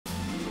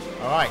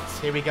Alright,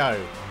 here we go.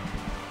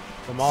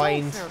 The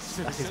mind, So, fair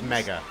that is citizens,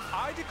 Mega.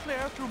 I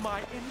declare through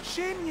my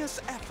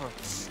ingenious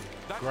efforts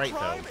that Great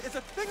crime film. is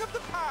a thing of the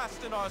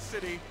past in our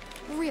city.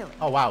 Really?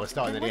 Oh wow, we're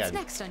starting Then at the what's end.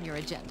 next on your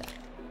agenda?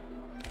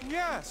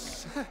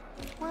 Yes.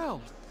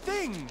 Well,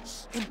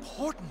 things.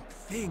 Important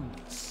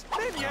things.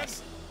 Minions!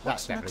 That's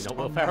What's definitely next not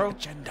Will on my Ferrell.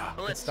 agenda?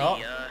 Well, let's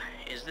start.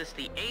 see, is this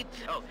the 8th?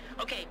 Oh,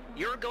 okay.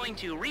 You're going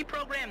to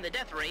reprogram the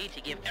death ray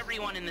to give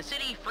everyone in the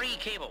city free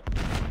cable.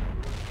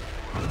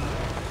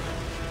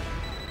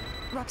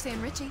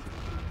 Roxanne Ritchie?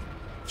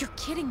 You're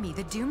kidding me,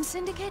 the Doom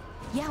Syndicate?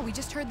 Yeah, we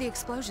just heard the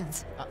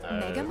explosions.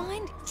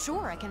 Megamind?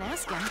 Sure, I can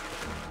ask him.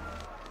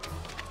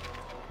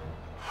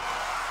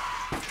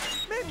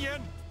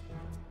 Minion!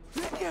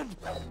 Minion!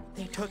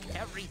 They took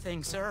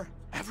everything, sir.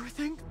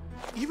 Everything?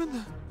 Even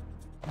the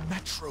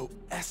Metro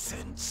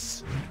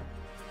Essence.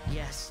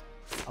 Yes.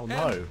 Oh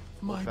no.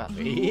 My What's that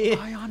blue be?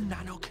 ion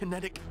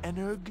nanokinetic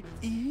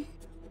energy?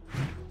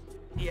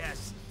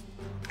 Yes.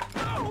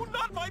 No,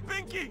 not my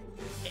binky!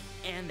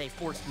 And they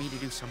forced me to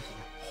do something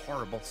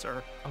horrible,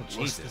 sir. Oh Worse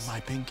Jesus. than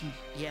my binky?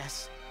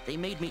 Yes. They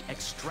made me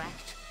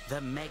extract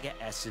the Mega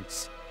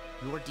Essence,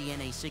 your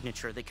DNA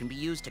signature that can be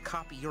used to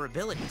copy your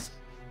abilities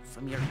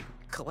from your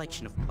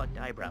collection of plucked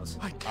eyebrows.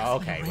 I carefully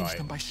Okay, arranged right.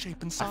 them by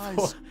shape and I size.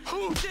 thought-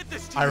 Who did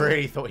this to I you?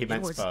 really thought he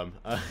meant was- sperm.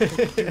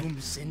 The Doom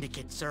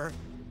Syndicate, sir.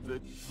 The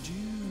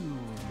Doom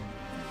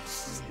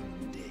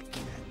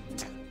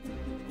Syndicate.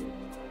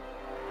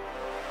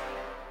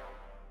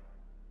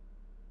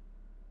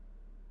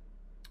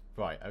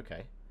 Right,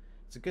 okay.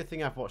 It's a good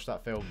thing I've watched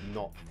that film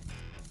not,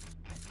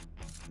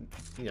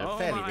 you know, Oh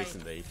fairly my.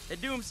 recently. The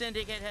Doom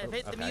Syndicate have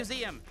hit the okay.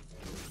 museum.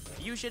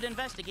 You should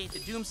investigate the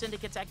Doom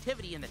Syndicate's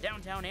activity in the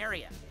downtown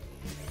area.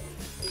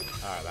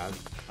 Alright,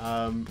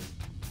 man.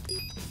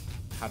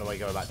 How do I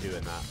go about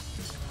doing that?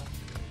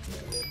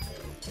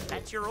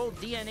 That's your old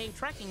DNA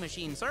tracking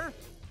machine, sir.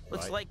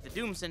 Looks Right. like the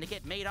Doom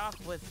Syndicate made off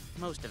with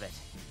most of it.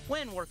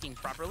 When working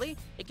properly,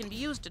 it can be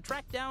used to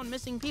track down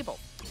missing people.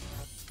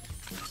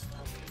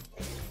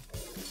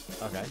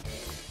 Okay.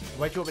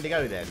 Where do you want me to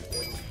go then?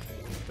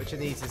 Which of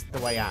these is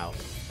the way out?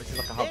 This is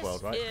like a hub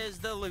world, right? This is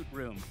the loot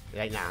room. It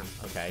ain't nah.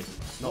 Okay.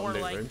 Not More the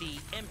loot like room.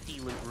 the empty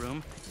loot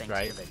room, thanks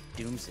Right. to the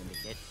Doom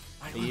Syndicate.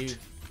 My Are you? loot.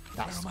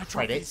 That's Where are my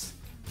credits.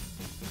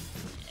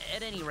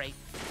 At any rate,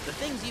 the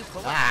things you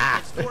collect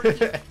Ah! get stored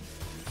here.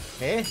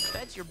 Here?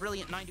 That's your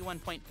brilliant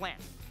 91-point plan.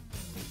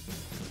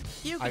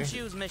 You I can guess-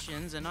 choose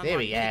missions and There unlock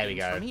we go, there we minigames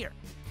go. from here.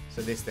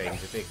 So this thing,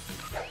 the big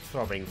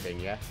throbbing thing,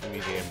 yeah? The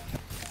museum.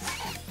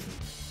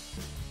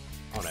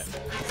 On it.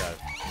 Let's go.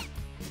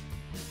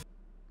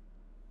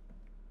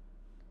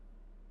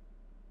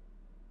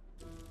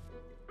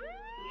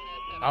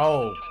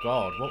 Oh,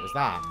 God. What was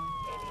that?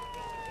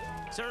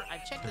 Sir,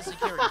 I've checked the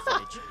security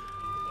footage.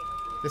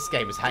 This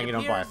game is hanging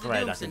on by a It appears thread, the I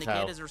Doom can Syndicate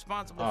tell. is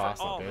responsible Oh, for that's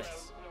not all good.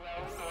 this.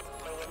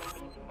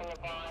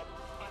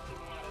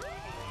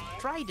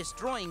 Try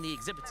destroying the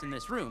exhibits in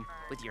this room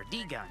with your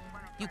D gun.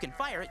 You can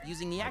fire it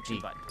using the action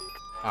D- button.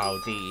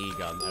 Oh, DE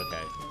gun.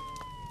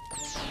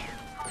 Okay.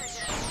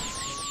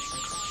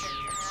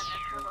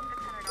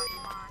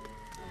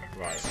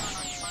 Right.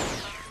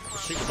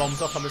 Shoot the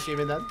bombs off, I'm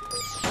assuming, then?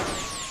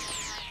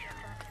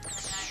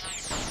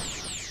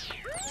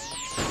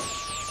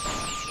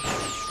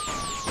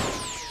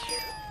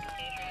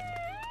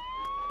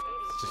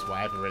 It's just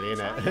whatever, really,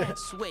 isn't Try it? that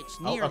switch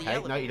Oh, near the okay.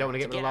 elevator No, you don't want to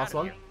get rid of the last out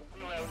one? here.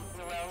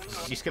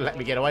 You're just gonna let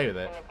me get away with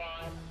it?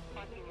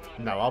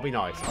 No, I'll be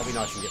nice. I'll be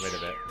nice and get rid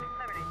of it.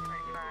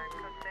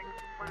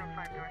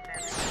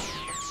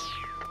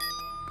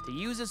 To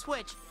use a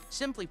switch,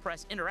 simply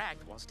press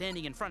interact while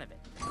standing in front of it.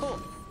 Cool. At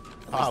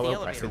least I the will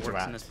elevator press works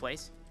interact. in this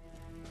place.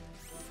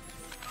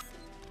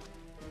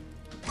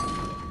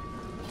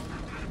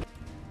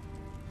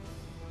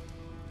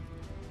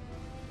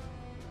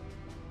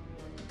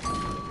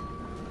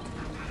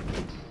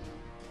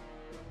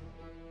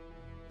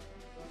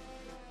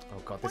 Oh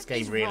god, this What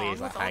game really wrong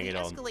is like with all hanging the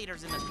on.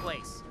 escalators in this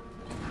place?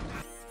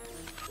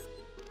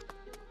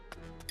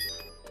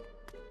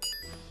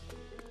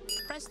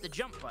 Press the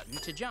jump button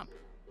to jump.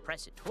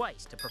 Press it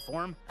twice to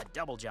perform a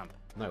double jump.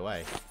 No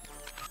way.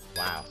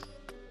 Wow.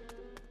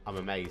 I'm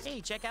amazed.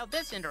 Hey, check out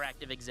this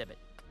interactive exhibit.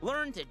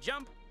 Learn to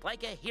jump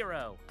like a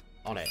hero.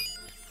 On it.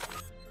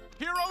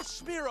 Hero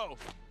Smiro!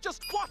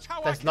 Just watch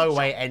how There's I no can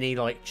way jump. any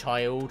like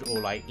child or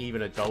like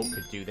even adult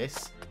could do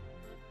this.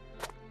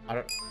 I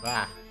don't.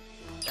 That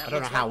I don't know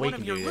looks how like we one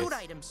can of your do loot this.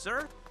 items,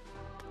 sir.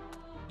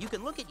 You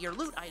can look at your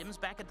loot items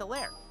back at the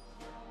lair.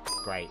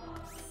 Great.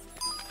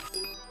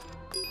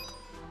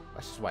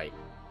 Let's just wait.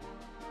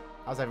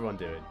 How's everyone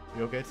doing?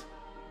 You all good?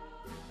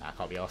 I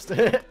can't be asked.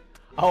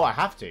 Oh, I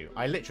have to.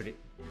 I literally.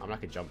 I'm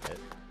not gonna jump it.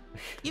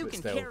 You But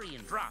can still. carry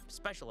and drop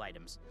special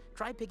items.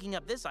 Try picking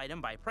up this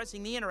item by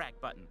pressing the interact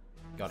button.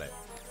 Got it.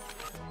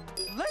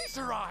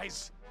 Laser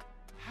eyes!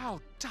 How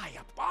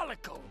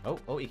diabolical!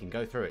 Oh, you can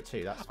go through it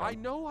too. That's I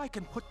fine. know I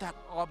can put that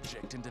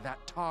object into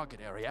that target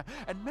area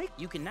and make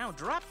You can now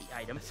drop the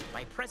item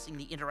by pressing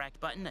the interact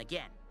button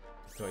again.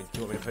 So, do you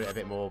want me to put it a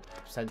bit more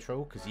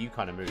central? Because you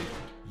kind of moved.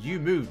 You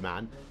moved,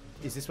 man.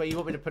 Is this where you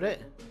want me to put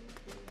it?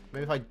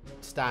 Maybe if I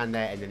stand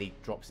there and then he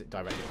drops it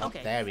directly. Oh,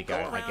 Okay, there we go.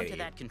 go I around get to you.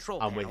 that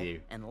control I'm with panel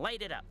you. and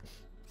light it up.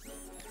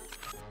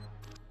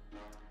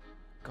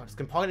 God, it's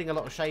compiling a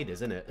lot of shaders,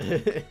 isn't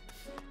it?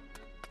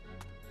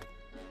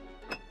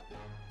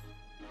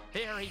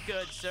 Very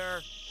good,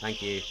 sir.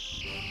 Thank you.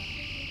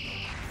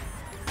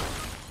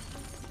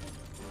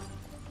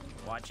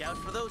 Watch out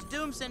for those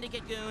Doom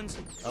Syndicate goons.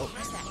 Oh.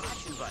 Press that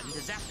action button to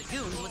zap the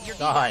goons with your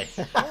Die.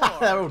 Or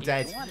They're all if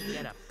dead. You want to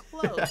get up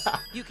close,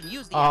 you can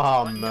use the Oh,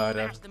 action button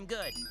murder. to bash them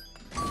good.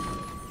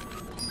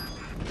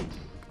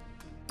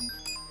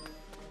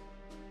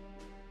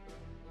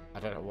 I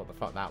don't know what the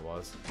fuck that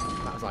was.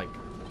 That was like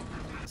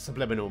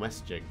subliminal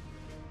messaging.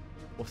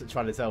 What's it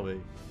trying to tell me?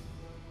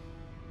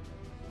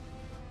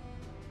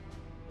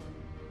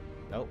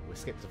 Oh, we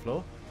skipped the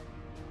floor.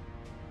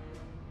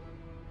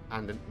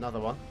 And another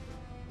one.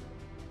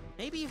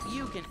 Maybe if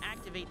you can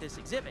activate this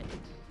exhibit,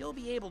 you'll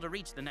be able to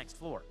reach the next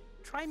floor.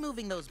 Try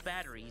moving those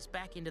batteries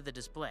back into the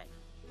display.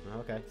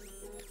 Okay.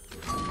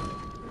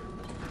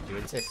 You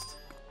insist.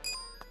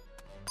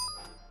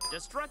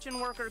 Destruction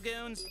worker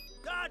goons.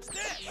 Dodge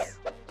this!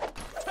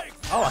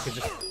 Oh, I can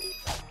just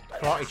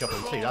karate chop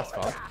him too, that's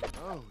fine.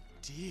 Oh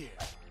dear.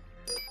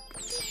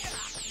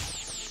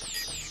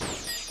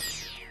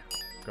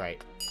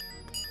 Great.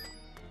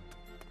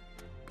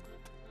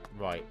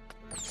 Right.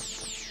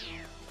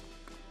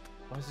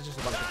 Why is it just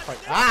a bunch of fight?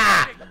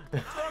 Ah!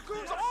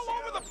 Raccoons all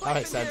over the place. That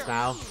makes in sense here.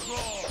 now.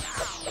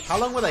 How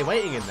long were they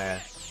waiting in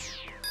there?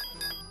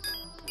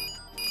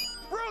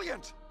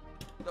 Brilliant.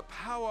 The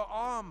power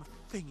arm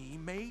thingy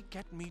may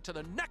get me to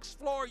the next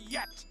floor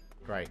yet.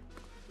 Great.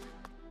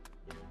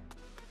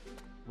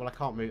 Well, I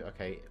can't move.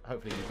 Okay,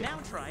 hopefully you can. Now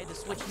try the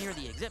switch near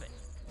the exhibit.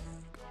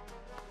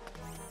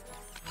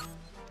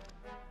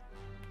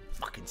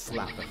 Fucking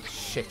slap the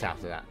shit out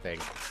of that thing.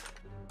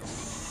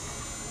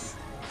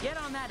 Get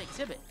on that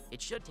exhibit.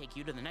 It should take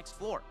you to the next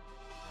floor.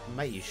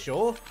 Mate, you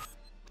sure?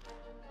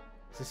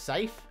 Is this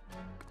safe?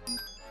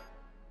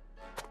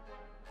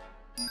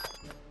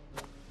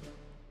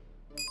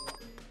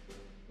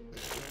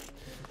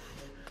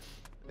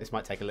 This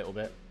might take a little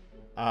bit.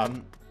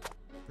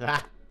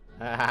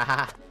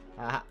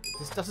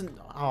 This doesn't.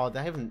 Oh,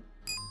 they haven't.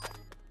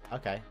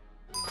 Okay,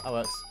 that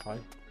works.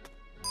 Fine.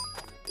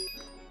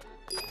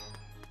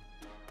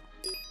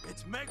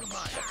 It's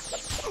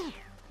Megamind.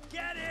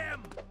 Get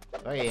him.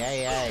 Hey,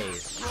 hey, hey!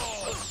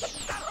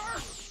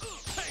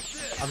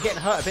 I'm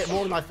getting hurt a bit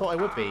more than I thought I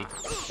would be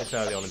this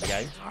early on in the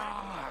game.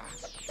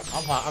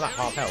 I'm at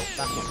half health.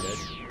 That's not good.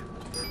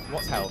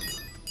 What's health?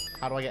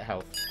 How do I get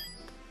health?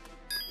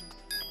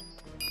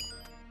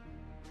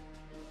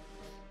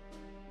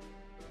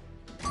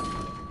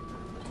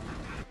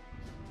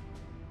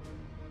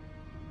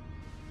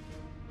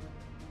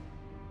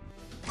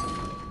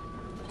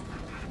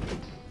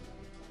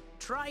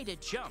 Try to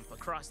jump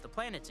across the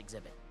planet's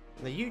exhibit.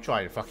 Now you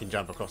try and fucking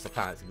jump across the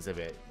planet's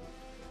exhibit.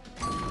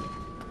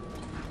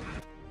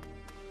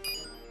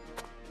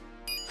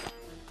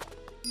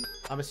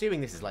 I'm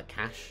assuming this is like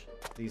cash,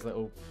 these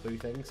little blue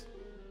things.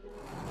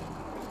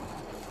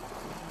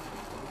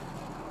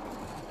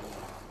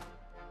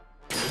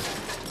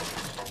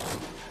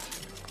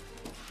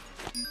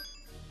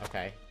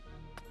 Okay.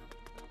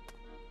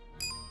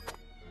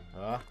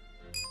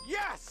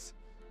 Yes.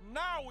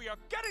 Now we are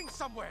getting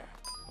somewhere.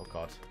 Oh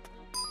god.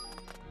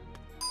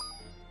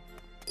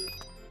 The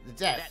That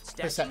depth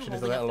statue perception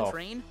is a holding up little the off.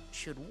 train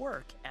should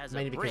work as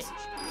Mainly a bridge.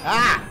 because...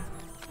 Ah!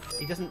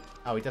 He doesn't...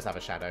 Oh, he does have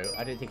a shadow.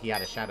 I didn't think he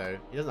had a shadow.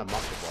 He doesn't have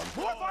much of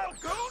one. More vile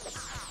goons.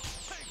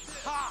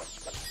 Ha!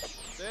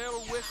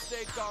 They'll wish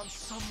they'd gone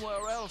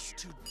somewhere else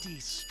to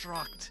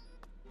destruct.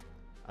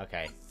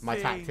 Okay. My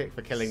tactic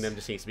for killing them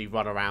just needs to be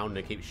run around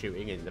and keep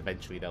shooting, and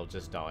eventually they'll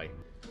just die.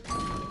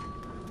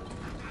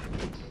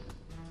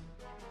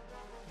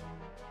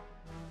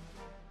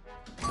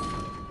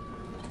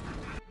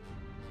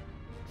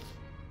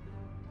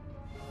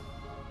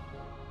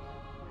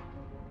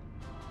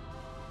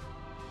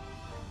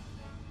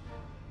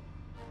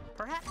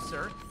 Perhaps,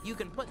 sir, you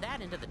can put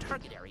that into the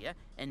target area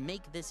and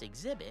make this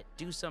exhibit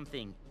do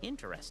something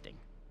interesting.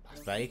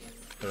 That's vague,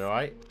 but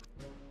alright.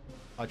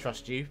 I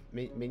trust you,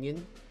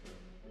 Minion.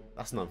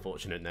 That's an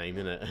unfortunate name,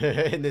 isn't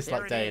it? In this There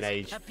like it day and is,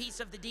 age. a piece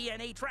of the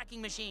DNA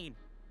tracking machine.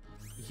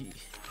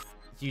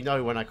 You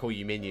know when I call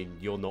you Minion,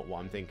 you're not what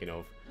I'm thinking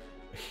of.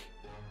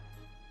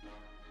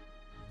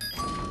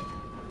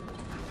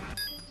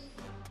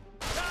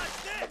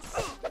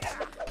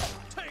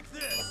 Take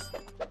this.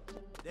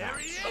 There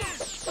he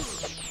is.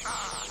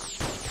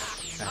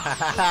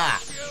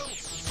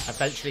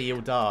 Eventually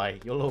you'll die.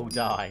 You'll all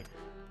die.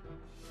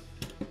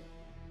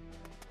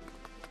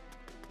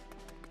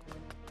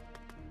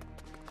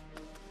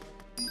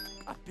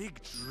 A big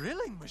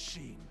drilling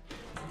machine.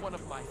 One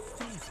of my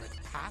favorite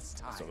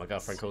pastimes. That's what my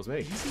girlfriend calls me.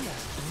 Easy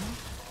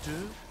as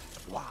do.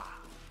 Wow.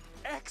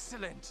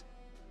 Excellent.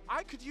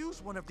 I could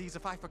use one of these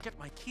if I forget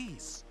my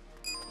keys.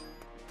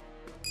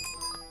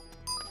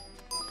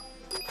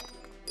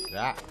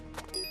 That.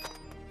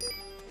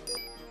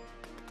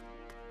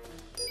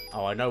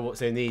 Oh, I know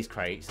what's in these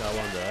crates. I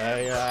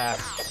wonder.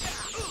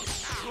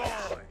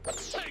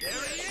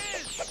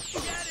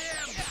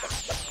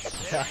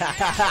 Get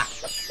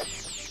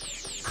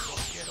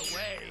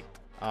away.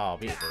 Oh,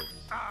 beautiful.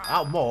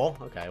 Oh, more?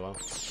 Okay, well.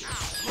 It's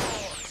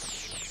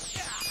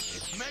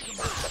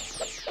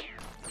Megamind.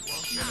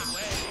 Won't get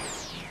away.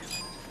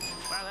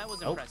 Wow, that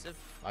was Oh, impressive.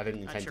 I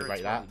didn't Not intend sure to break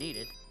it's what that. we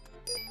needed.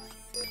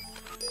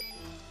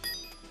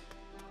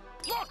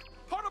 Look!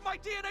 Part of my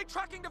DNA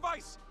tracking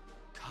device!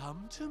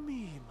 Come to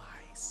me,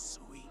 my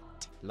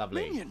sweet.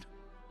 Lovely. Minion!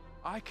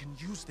 I can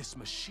use this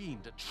machine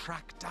to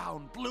track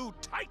down Blue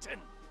Titan!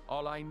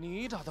 All I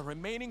need are the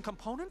remaining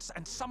components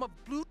and some of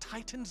Blue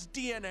Titan's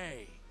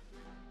DNA.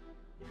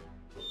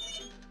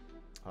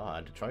 Oh,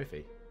 and a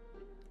trophy.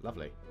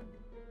 Lovely.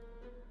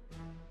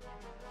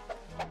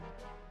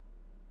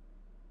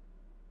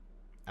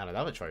 And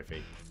another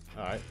trophy.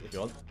 Alright, if you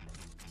want.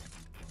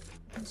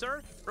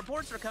 Sir,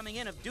 reports are coming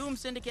in of Doom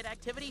Syndicate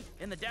activity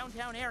in the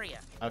downtown area.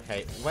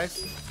 Okay, what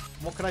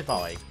can I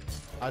buy?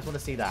 I just want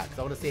to see that, because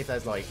I want to see if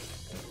there's like,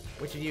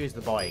 which of you is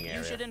the buying area?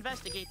 You should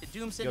investigate the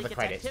Doom You're the Syndicate's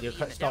credits.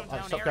 activity in the Stop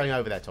downtown area. going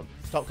over there, Tom.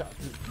 Stop.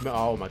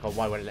 Oh my god,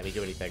 why won't it let me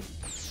do anything?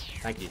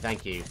 Thank you,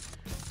 thank you.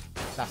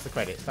 That's the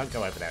credits. Don't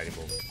go over there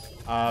anymore.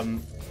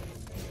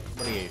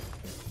 What are you?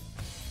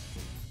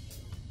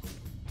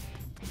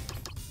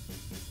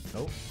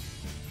 Oh.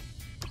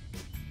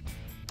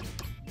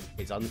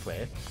 It's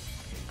unclear.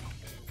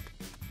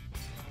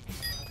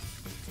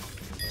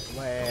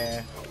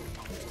 Where?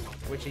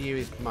 Which of you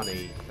is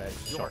money?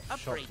 Your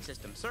upgrade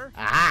system, sir.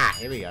 Aha!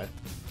 Here we go.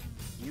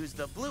 Use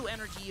the blue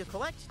energy you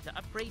collect to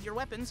upgrade your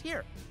weapons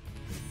here.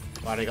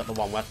 I only got the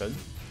one weapon.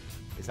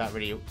 Is that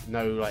really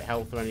no like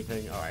health or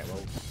anything? All right, well,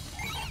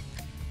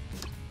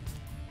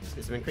 let's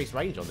get some increased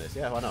range on this.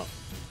 Yeah, why not?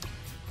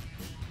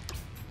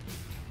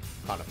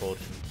 Can't afford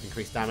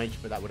increased damage,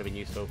 but that would have been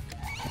useful.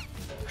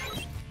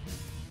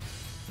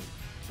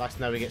 Nice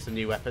to know we get some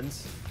new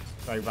weapons.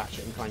 Very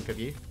Ratchet and Clank of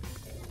you.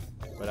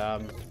 But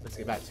let's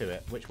get back to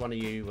it. Which one of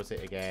you was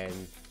it again?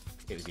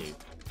 It was you.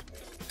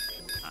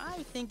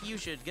 I think you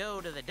should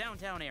go to the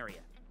downtown area.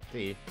 Do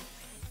you?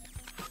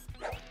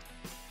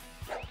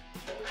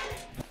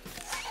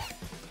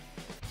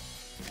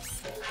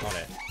 Got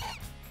it.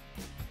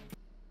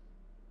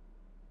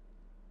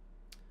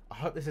 I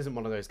hope this isn't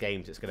one of those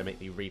games that's going to make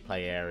me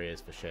replay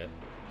areas for shit.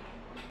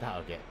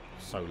 That'll get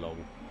so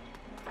long.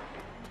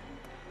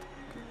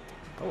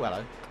 Oh,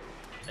 hello.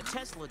 A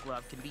Tesla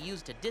glove can be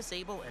used to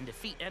disable and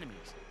defeat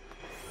enemies.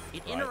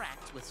 It Right.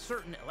 interacts with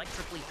certain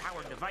electrically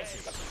powered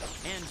devices,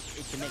 and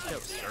it can make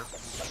those, sir.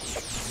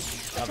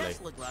 A Lovely.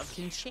 Tesla glove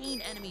can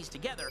chain enemies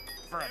together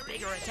for a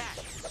bigger attack.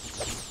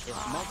 If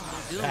multiple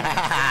Doom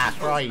Ah, are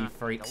close right, enough,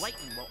 freaks. the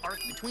lightning will arc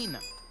between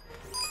them.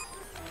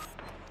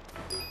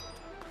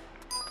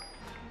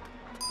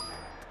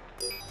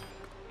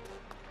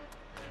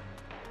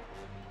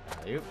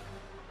 You.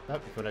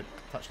 Nope, if you want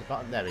to touch the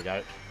button, there we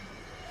go.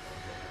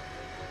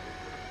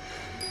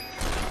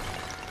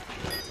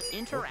 To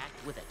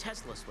interact with a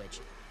Tesla switch,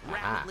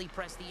 rapidly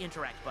press the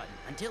interact button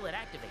until it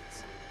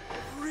activates.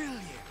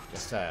 Brilliant!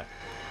 Yes, sir.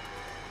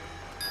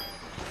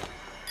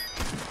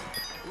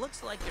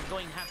 Looks like they're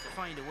going to have to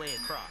find a way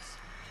across.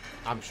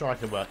 I'm sure I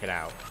can work it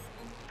out.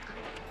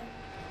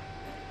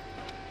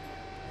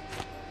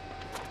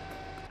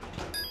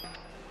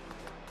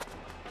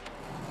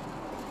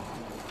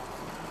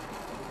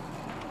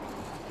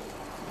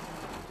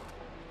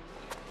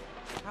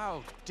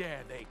 How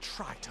dare they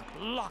try to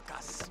block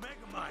us?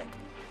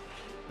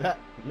 Megamind!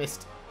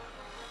 Missed.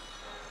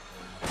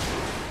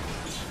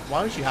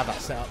 Why would you have that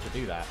set up to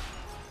do that?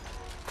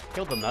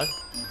 Killed them though.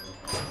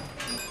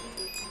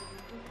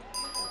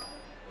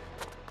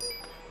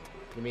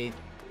 Give me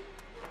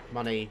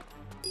money,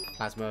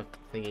 plasma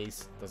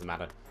thingies, doesn't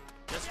matter.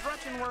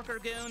 Destruction worker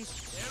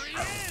goons. There he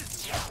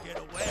is! Get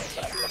away!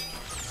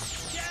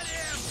 Get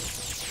him!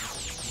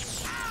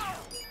 Ow!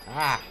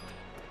 Ah!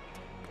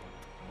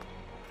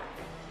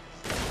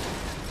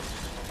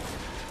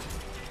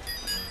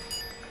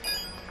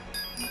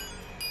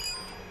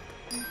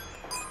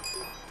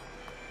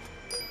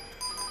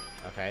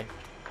 Okay.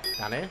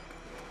 Down here?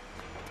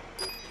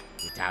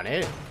 Down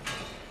here?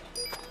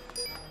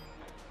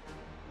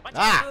 Watch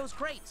Ah! out for those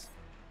crates.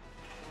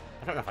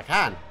 I don't know if I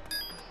can.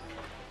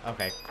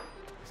 Okay. I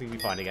think we'll be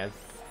fine again.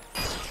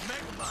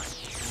 Megamind!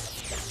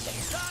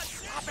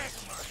 Stop it!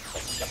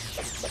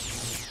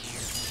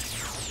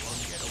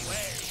 Won't get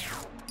away!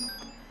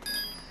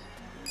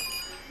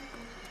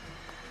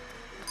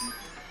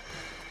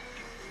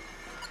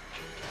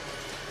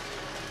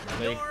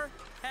 Lovely. Door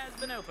has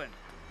been opened.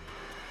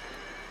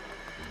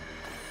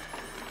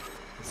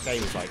 This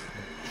game is like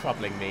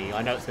troubling me.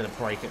 I know it's going to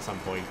break at some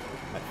point,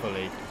 like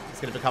fully. It's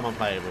going to become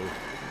unplayable.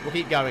 We'll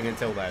keep going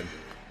until then.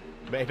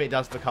 But if it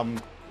does become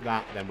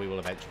that, then we will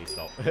eventually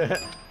stop. I'll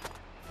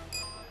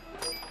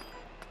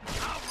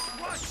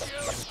crush you!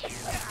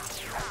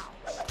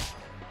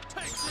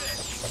 Take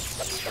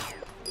this!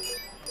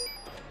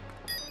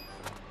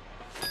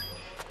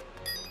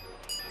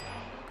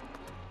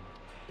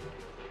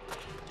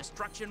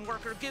 Destruction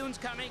worker goons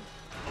coming.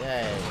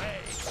 Yay.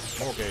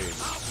 More goons.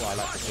 That's what I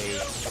like to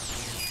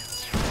see.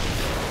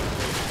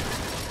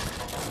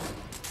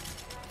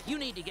 You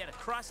need need to get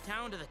across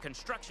town to the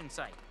construction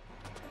site.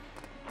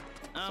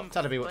 Stop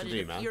telling me what but to do,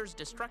 it man. appears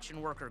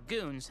destruction worker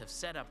goons have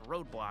set up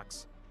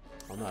roadblocks.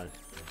 Oh no.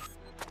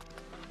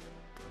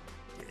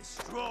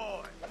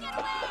 Destroy.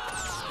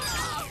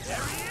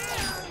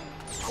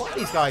 What are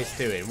these guys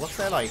doing? What's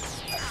their, like,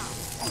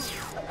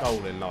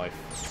 goal in life?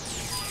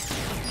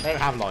 They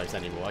don't have lives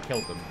anymore. I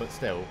killed them, but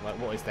still, like,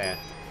 what is their...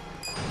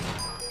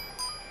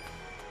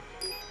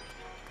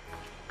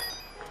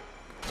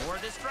 More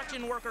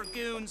destruction worker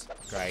goons.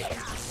 Great.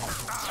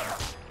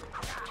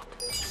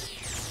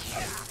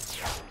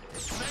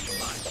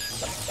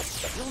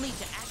 You'll need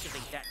to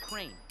activate that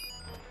crane.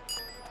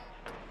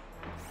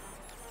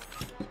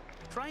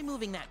 Try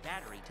moving that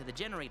battery to the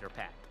generator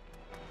pack.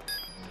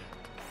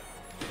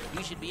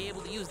 You should be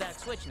able to use that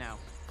switch now.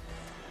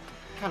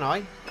 Can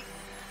I?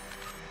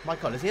 My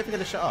god, is he ever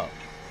going to shut up?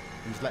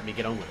 And just let me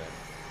get on with it?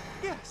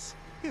 Yes,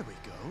 here we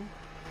go.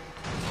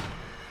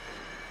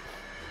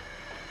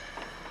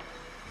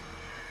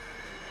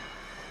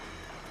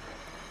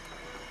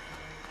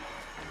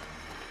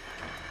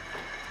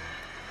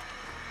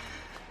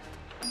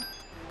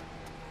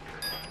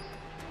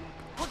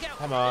 Look out!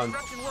 Come on.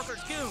 Destruction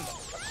workers goons.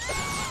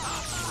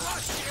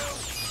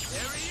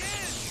 There he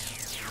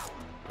is!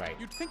 Great.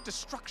 You'd think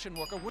destruction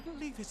worker wouldn't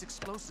leave his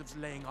explosives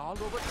laying all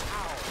over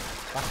town.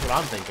 That's what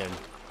I'm thinking.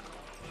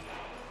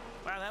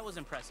 Wow, that was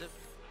impressive.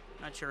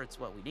 Not sure it's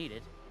what we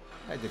needed.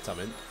 I did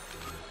something.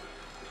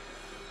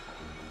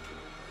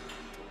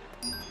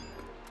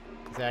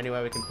 Is there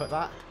anywhere we can put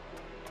that?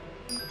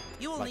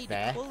 You will Like need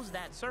there? to close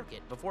that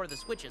circuit before the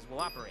switches will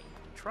operate.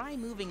 Try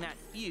moving that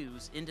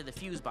fuse into the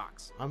fuse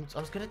box. I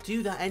was going to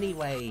do that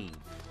anyway.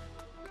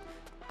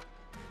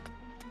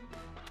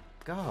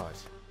 God.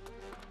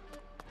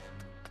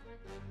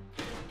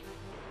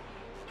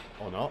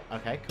 Or not.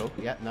 Okay, cool.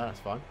 Yeah, no, that's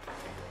fine.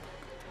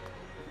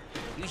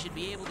 You should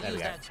be able to There we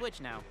use go. that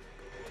switch now.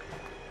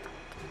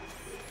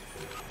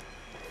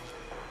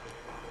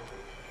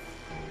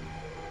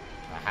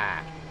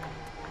 Aha.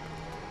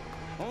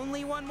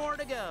 Only one more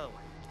to go.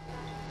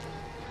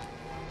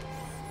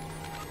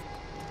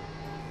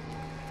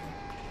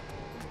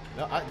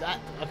 No,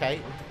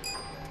 okay.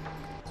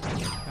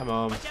 Come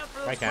on. Watch out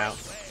for Break those out.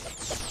 brakes.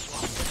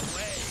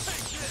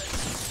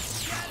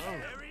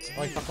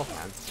 Oh, fuck off,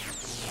 man.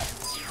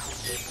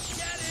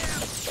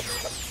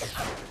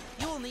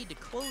 You will need to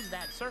close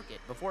that circuit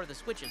before the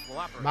switches will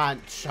operate.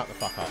 Man, shut the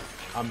fuck up.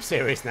 I'm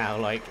serious now,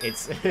 like,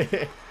 it's...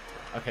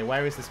 Okay,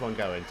 where is this one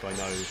going, so I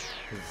know,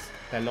 because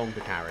they're long to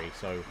carry,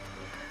 so...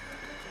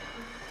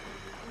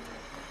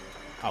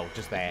 Oh,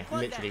 just there,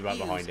 Plug literally that right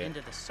fuse behind it.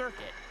 into the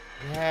circuit.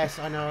 Yes,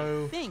 I I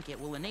know. think it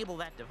will enable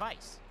that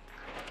device.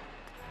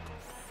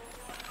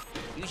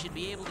 You should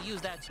be able to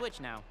use that switch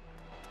now.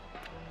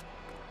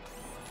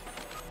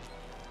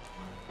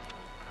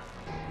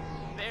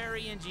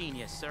 Very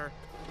ingenious, sir.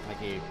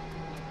 Thank you.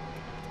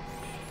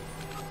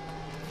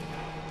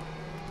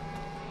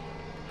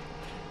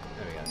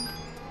 There we go.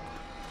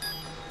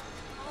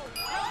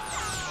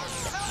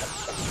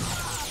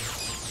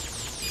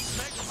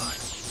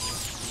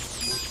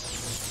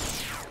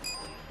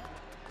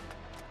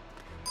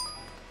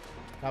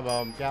 Come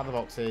on, get out of the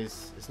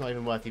boxes. It's not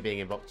even worth you being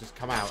in box. Just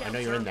come out. Watch I out, know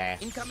you're in sir. there.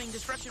 Incoming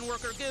destruction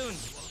worker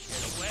goons.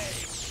 Get away!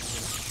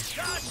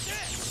 Dodge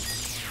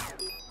this!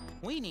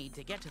 We need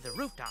to get to the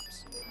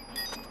rooftops.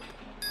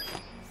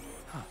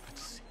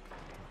 Let's see.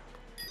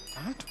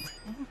 That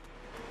way?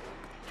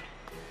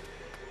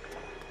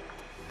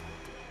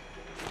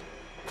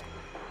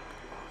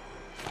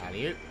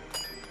 Alley-oop.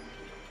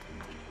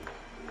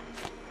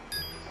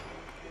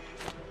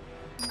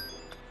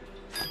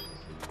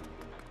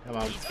 Come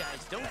on. These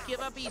guys don't give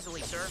up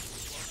easily, sir.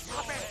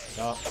 Stop it.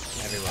 Stop,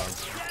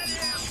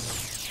 everyone.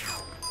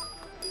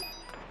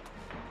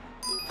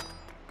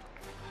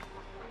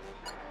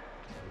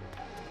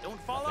 Don't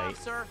fall Okay.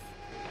 off, sir.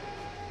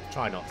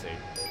 Try not to.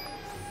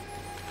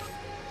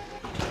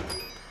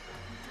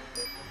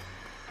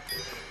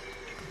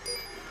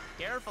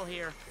 Careful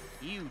here.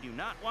 You do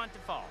not want to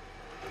fall.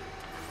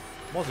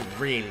 Wasn't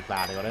really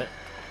planning on it.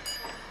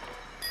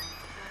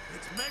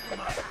 It's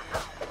Megamind!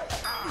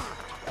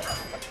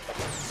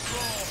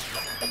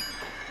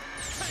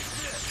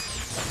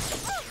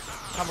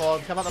 Come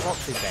on, come out the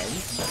boxes then.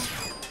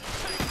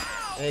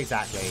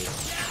 Exactly.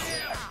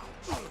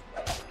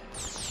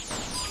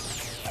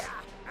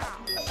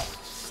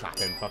 Slap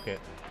him, fuck it.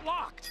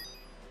 Locked!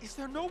 Is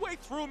there no way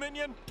through,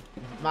 minion?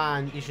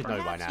 Man, you should know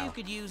by Perhaps now. you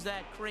could use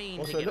that crane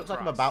Also, to it get looks like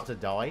I'm across. about to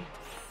die.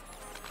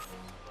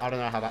 I don't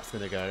know how that's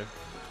gonna go.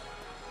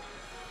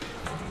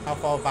 How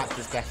far back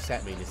does death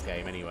set me in this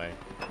game, anyway?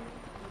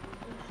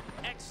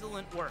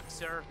 Excellent work,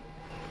 sir.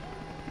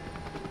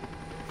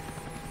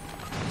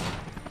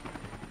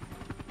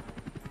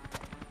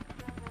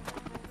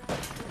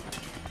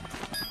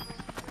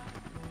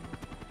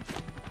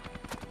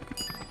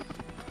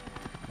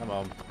 Come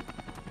on.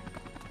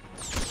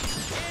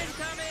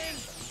 Incoming!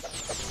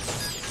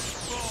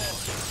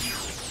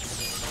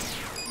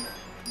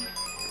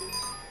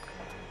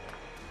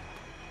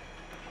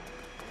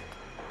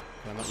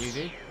 Can I not use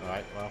you?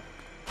 Alright, well.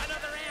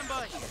 Another ambush!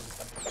 ambush.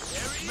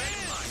 There he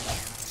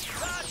is!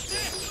 That's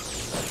it!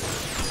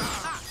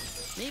 Ah,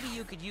 maybe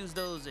you could use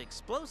those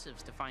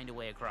explosives to find a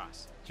way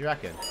across. Do you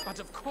reckon? But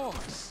of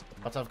course.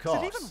 But of Is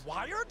course. it even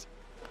wired?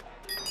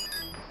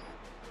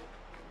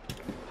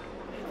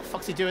 The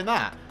fuck's he doing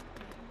that?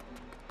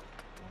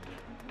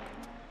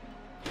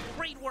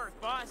 Great work,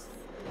 boss.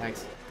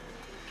 Thanks.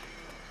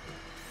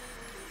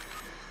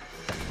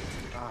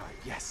 Ah,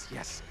 yes,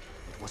 yes.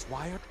 It was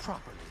wired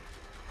properly.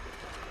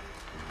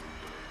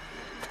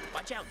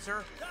 Watch out,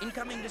 sir.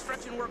 Incoming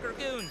destruction worker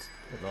goons.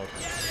 Good lord.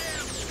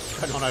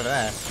 What's going on over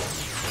there?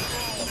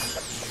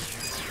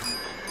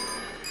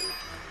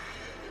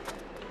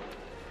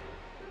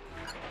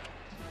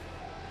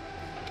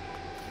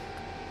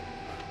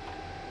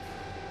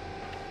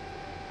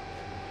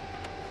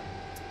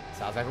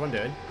 So how's everyone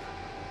doing?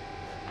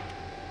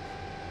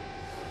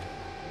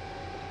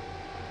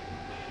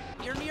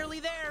 You're nearly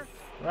there.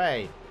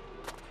 Hooray!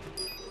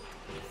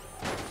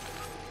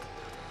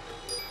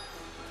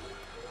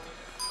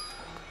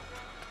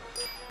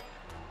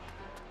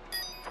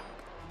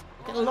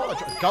 Get a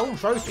lot of gold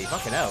trophy,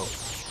 fucking hell.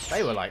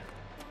 They were like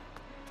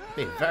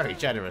being very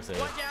generous here.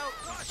 Watch out.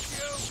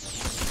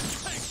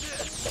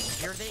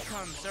 Here they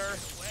come, sir.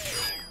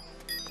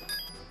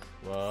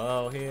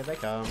 Whoa, here they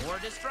come. More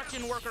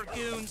destruction worker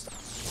goons.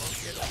 Won't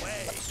get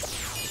away.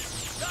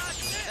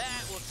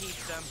 That will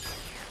teach them.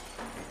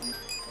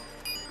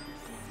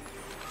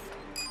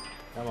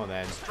 Come on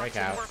then, break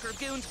Destruction out. worker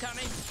goons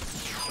coming.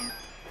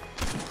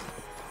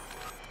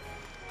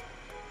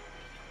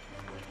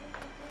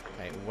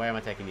 Okay, where am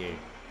I taking you?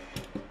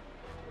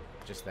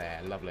 Just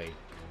there, lovely.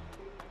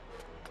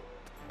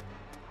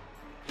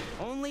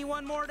 Only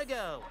one more to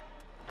go.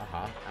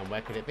 Uh-huh, and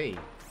where could it be?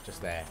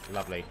 Just there,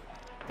 lovely.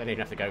 Don't even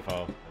have to go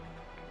far.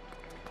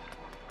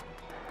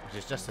 Which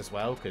is just as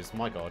well, because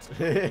my god.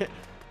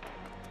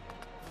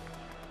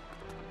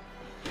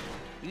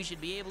 You should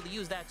be able to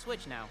use that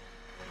switch now.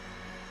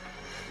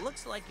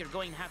 Looks like you're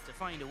going to have to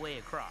find a way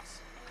across.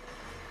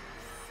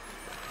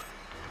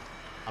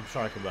 I'm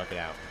sure I can work it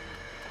out.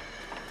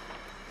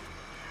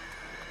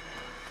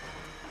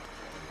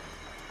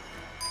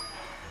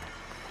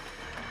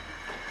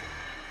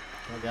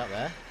 Can I get up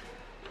there?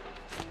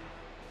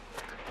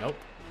 Nope.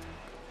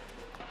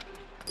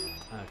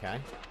 Okay.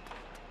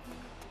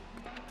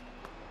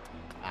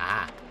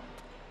 Ah.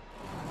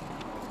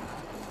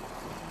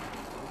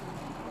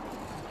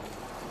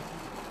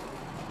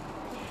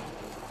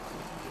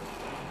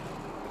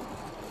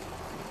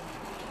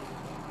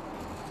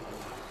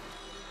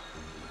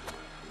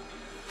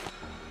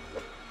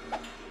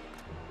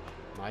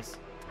 Nice.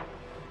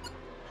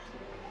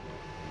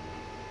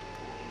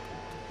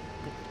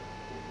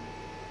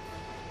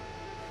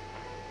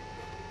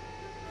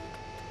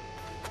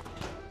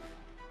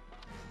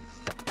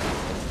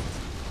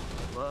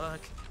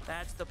 Look,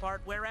 that's the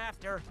part we're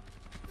after.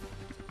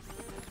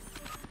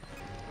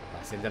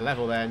 That's in the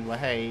level then. Well,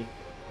 hey.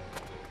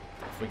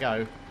 Off we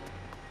go.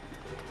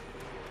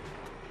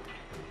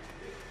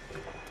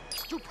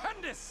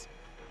 Stupendous!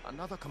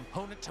 Another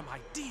component to my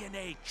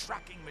DNA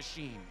tracking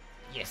machine.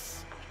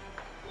 Yes.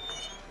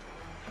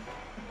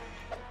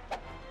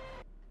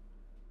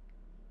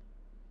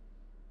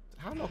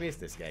 How long is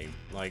this game?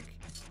 Like,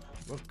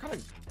 we're kind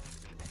of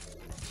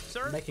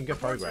Sir, making good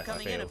reports progress, are I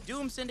coming in feel. of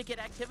Doom Syndicate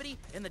activity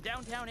in the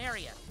downtown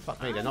area.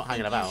 Fuck me, they're I not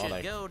hanging think about, you are should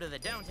they? go to the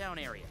downtown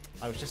area.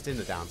 I was just in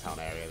the downtown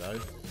area, though.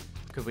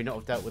 Could we not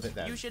have dealt with it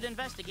then? You should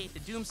investigate the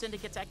Doom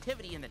Syndicate's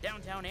activity in the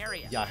downtown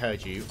area. Yeah, I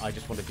heard you. I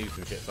just want to do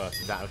some shit first.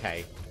 Is that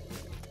okay?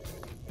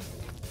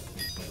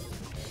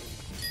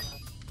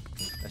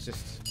 Let's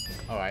just...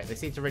 Alright, they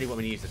seem to really want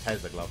me to use the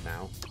Tesla glove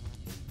now.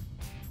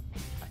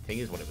 I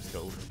think is what it was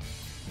called.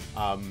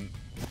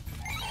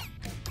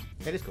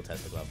 It is called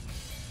Tesla glove.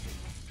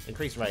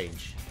 Increased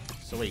range.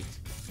 Sweet.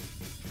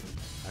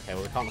 Okay,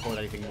 well we can't afford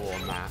anything more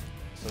on that.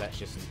 So let's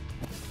just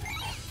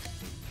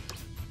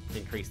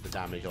increase the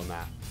damage on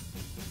that.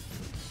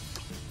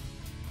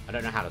 I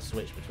don't know how to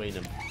switch between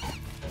them,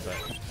 but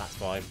that's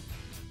fine.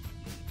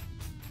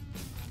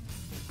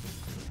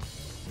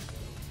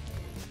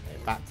 Okay,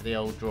 back to the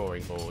old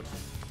drawing board.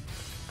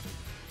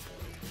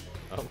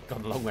 Oh,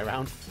 gone a long way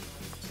round.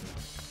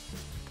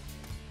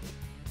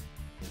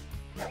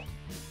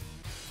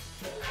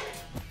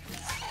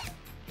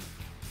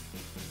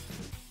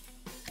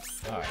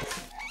 Alright.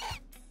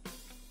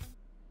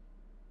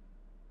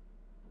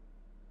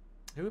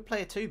 Who would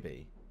play a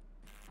 2B?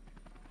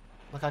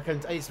 Like, I can...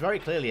 It's very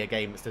clearly a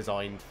game that's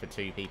designed for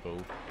 2 people.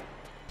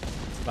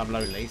 But I'm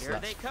lonely, so Here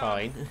that's they come,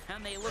 fine.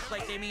 and they look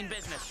like they mean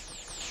business.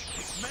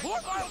 More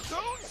goons?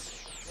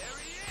 There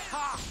he is!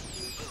 Ha!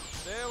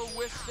 They'll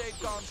wish they'd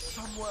gone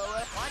somewhere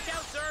else. Watch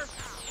out, sir!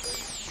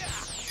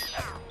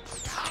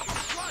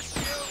 Crush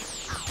you!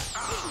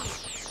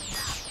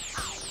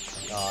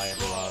 Die,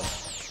 everyone.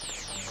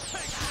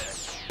 Take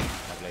this!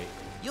 Lovely.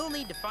 You'll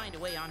need to find a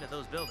way onto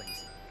those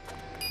buildings.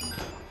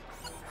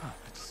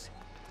 Let's see.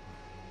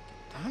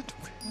 That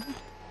way?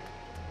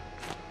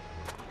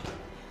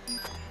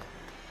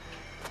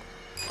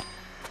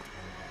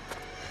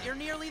 You're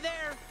nearly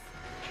there.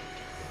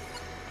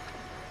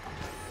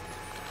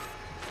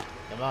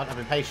 Come on, I'm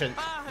impatient.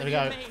 Ah, There we you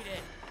go. made it.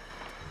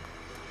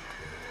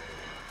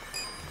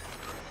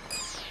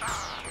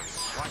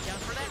 Watch out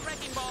for that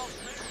wrecking ball.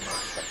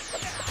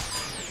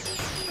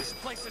 This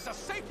place is a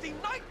safety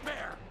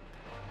nightmare!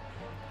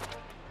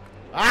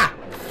 Ah!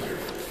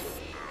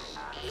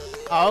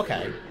 Oh,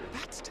 okay.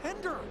 That's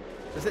tender!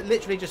 Does it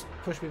literally just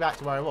push me back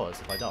to where I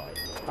was if I die?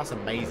 That's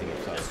amazing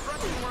if so.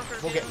 Destruction worker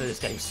We'll get through this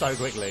game so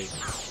quickly.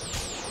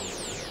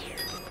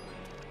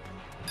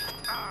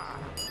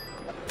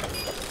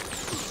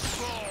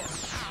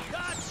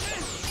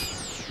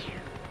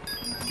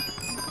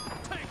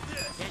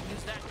 Can't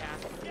use that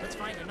path. Let's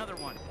find another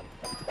one.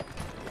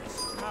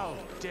 How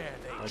dare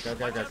they? Go, Watch go, out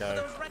go, for go.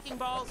 those wrecking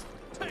balls.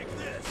 Take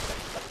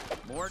this!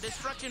 More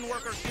destruction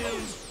worker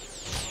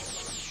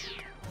goons.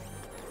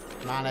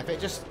 Man, if it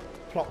just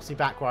plops me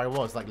back where I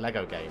was, like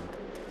Lego game.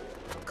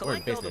 We're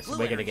in Collect all the business. blue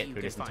We're going to energy get you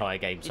through can this find. entire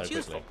game so It's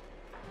quickly. useful.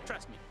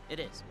 Trust me, it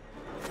is.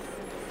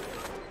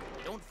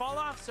 Don't fall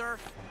off, sir.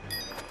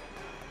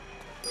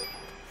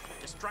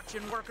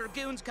 Destruction worker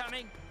goons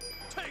coming.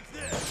 Take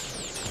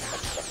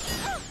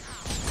this!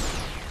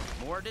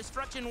 More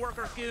destruction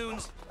worker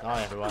goons.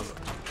 Hi, everyone. Take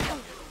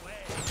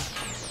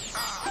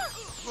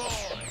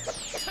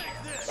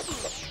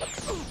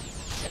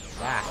this!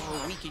 Ah,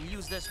 Oh, we can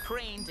use this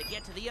crane to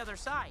get to the other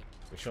side.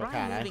 we sure Try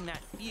can, moving eh?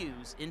 that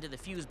fuse into the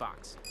fuse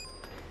box.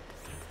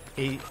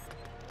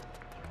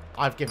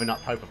 I've given up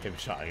hope of him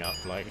shutting up.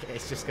 Like,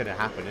 it's just going to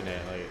happen, isn't it?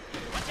 Like,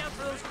 Watch out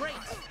for those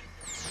crates.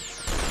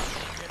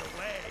 Get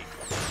away!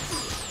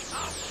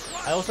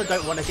 I also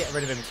don't want to get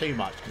rid of him too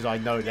much because I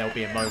know there'll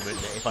be a moment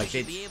that if I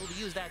did, Be able to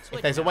use that switch.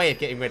 if there's a now. way of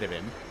getting rid of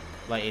him,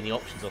 like in the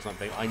options or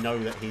something, I know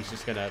that he's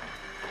just gonna.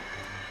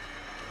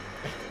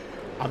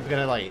 I'm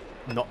gonna like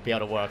not be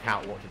able to work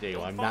out what to do.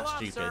 Don't I'm fall that off,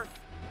 stupid, sir.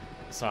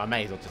 so I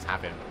may as well just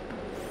have him.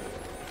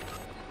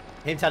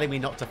 Him telling me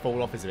not to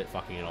fall off is a bit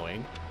fucking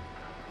annoying.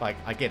 Like,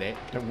 I get it.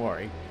 Don't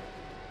worry. You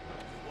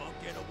won't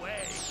get away!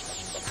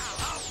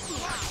 I'll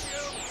flush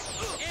you!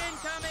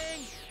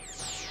 Incoming.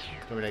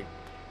 Do you want me to...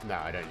 No,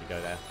 I don't need to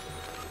go there.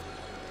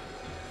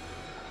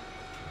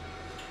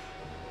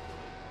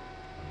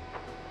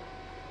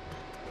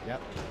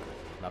 Yep.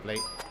 Lovely.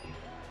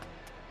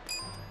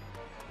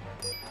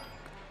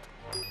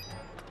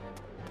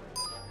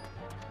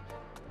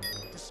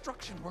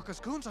 Destruction workers'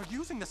 goons are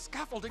using the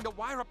scaffolding to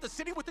wire up the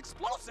city with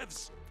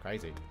explosives!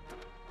 Crazy.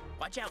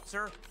 Watch out,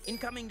 sir.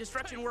 Incoming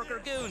destruction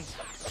worker goons.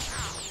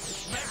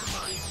 It's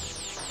Megamind!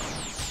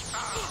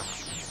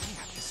 We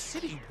have the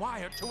city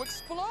wired to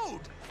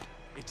explode!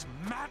 It's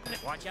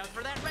madness! Watch out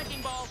for that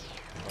wrecking ball.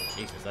 Oh,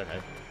 Jesus, okay.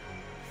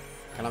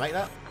 Can I make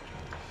that?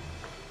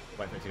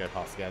 Wait for it to go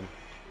past again.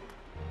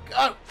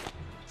 Go!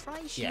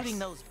 Try shooting Yes.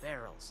 those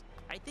barrels.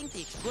 I think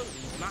the explosion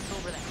will knock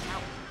over that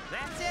tower.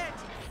 That's it.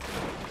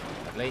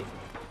 Lovely.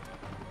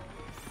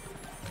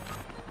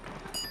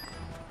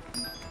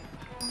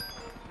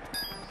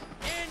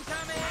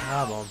 Incoming.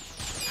 Come on.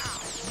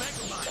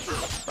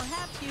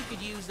 Perhaps you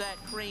could use that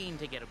crane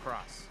to get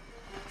across.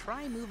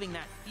 Try moving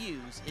that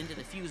fuse into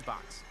the fuse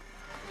box.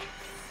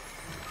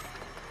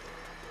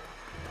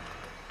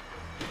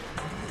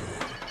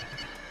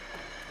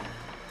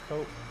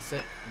 Cool.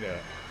 Sit. Do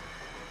it.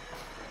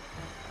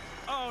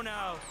 Oh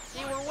no,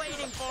 they were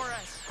waiting for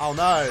us. Oh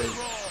no!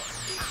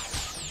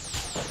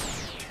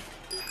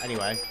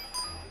 Anyway.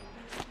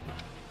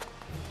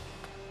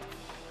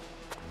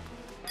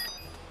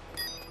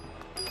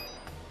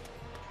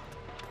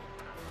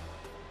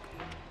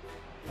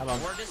 Come on.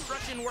 More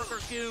destruction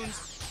workers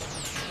goons.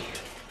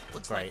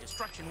 Looks like Great.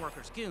 destruction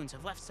workers goons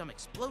have left some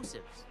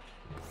explosives.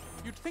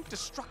 You'd think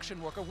Destruction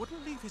Worker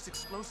wouldn't leave his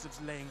explosives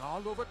laying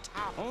all over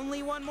town.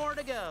 Only one more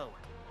to go.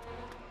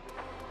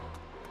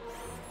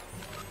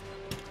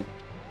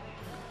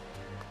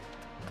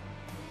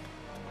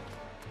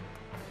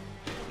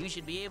 You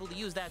should be able to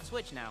use that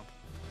switch now.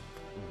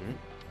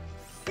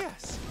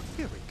 Yes,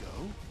 here we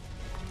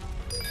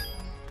go.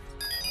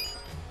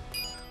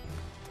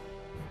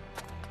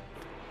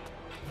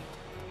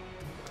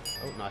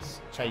 Oh, nice.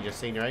 Change of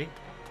scenery.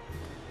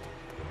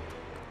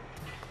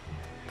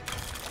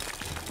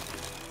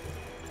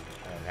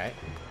 Okay.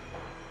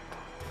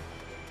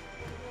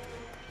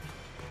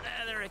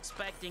 They're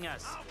expecting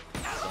us.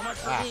 So much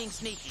for Ah. being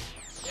sneaky.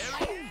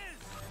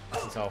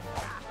 It's off.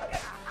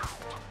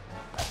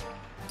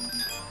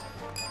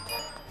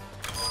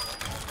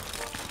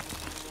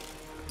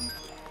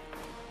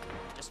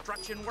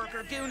 Destruction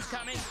worker goons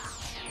coming.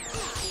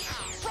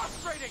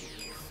 Frustrating!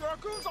 There are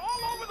goons all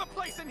over the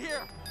place in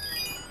here!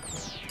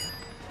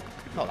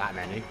 Not that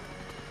many.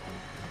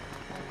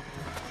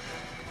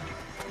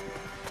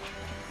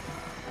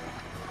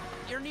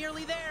 You're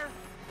nearly there.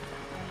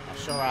 I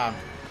sure am.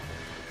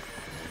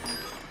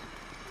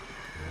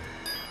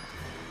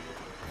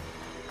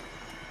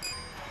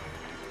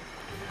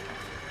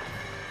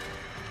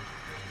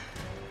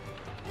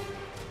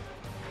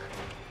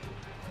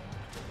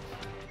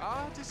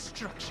 Ah,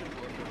 Destruction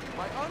Worker,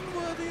 my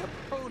unworthy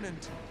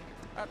opponent.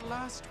 At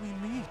last we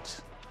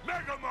meet.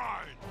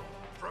 Megamind,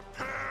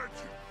 prepare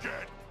to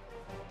get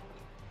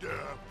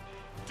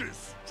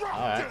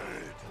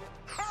destructed.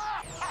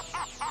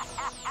 Alright.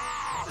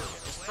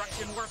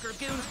 worker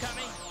goons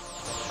coming.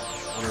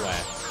 I'm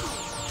aware.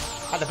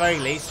 At the very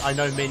least, I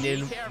know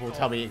Minion will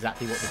tell me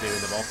exactly what to do in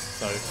the boss,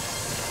 so...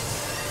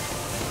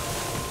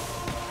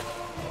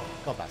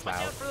 God, that's Watch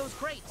loud. out for those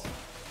crates.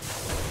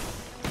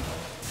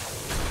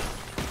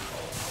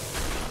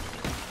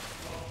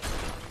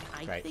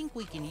 I think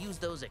we can use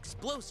those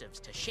explosives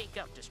to shake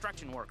up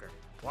Destruction Worker.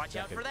 Watch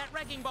out for that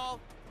wrecking ball.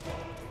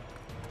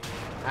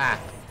 Ah.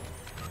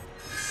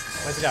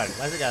 Where's it going?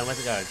 Where's it going? Where's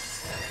it going?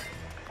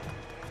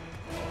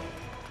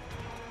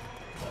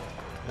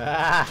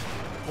 Ah!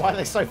 Why are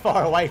they so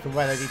far away from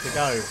where they need to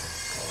go?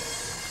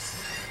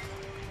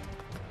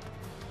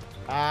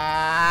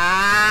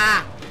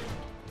 Ah!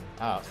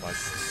 Oh, it's fine.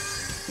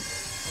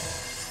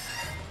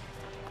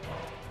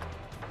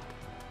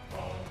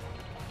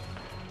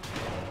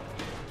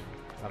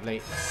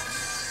 Lovely.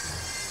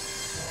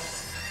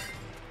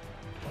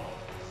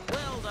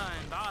 Well done,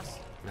 boss.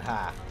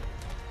 Aha.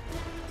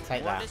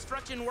 Take More that.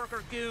 Destruction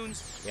Worker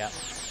goons. Yep.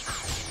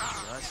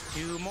 Just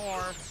 2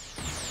 more.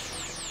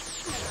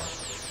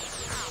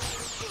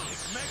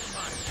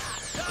 Megamind.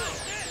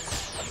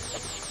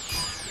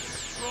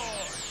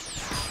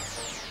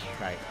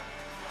 Great.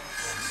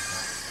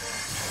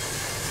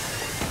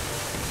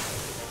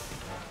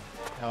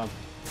 Come on.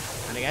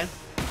 And again.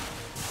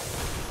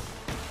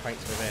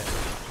 Crates for a bit.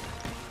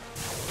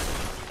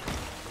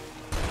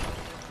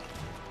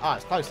 Ah,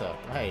 it's closer.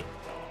 Hey.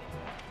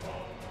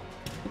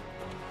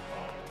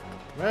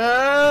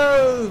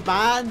 Move,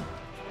 man!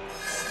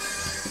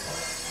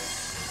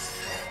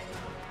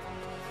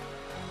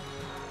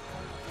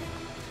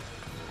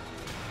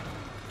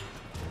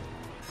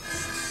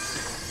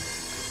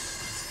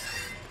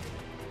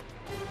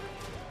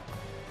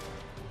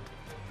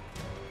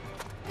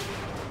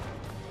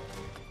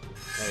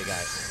 There we go.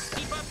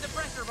 Keep up the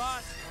pressure,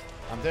 boss.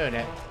 I'm doing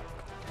it.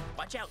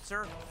 Watch out,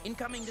 sir.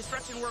 Incoming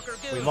Destruction Worker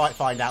goons. We might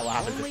find out what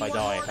happens if I Only one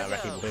die more if that to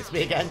wrecking go. ball hits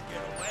me again.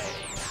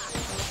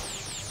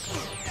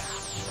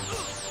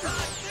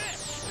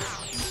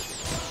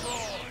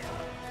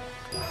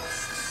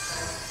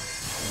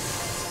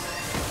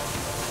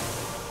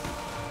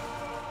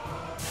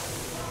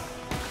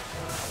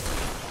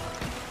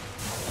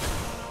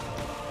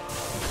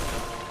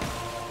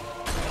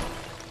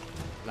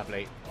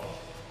 Lovely.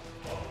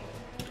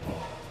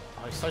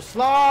 Oh, he's so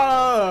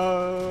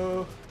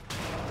slow!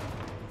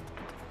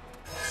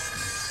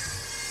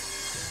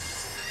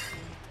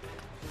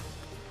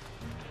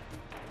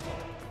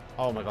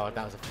 Oh my god,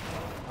 that was a...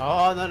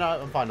 Oh, no,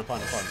 no, I'm fine, I'm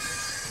fine, I'm fine.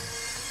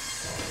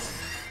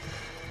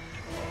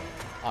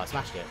 Oh, I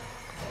smashed it.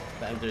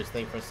 Let him do his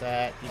thing for a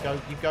sec. You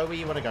go where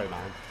you want to go,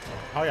 man.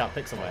 Hurry up,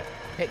 pick somewhere.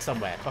 Pick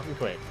somewhere, fucking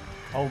quick.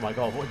 Oh my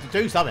god, what,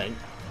 do something?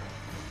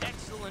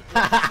 Excellent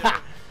work,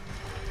 sir.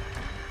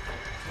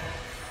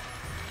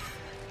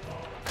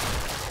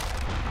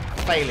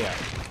 Failure.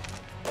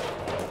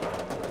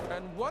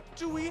 And what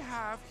do we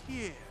have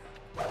here?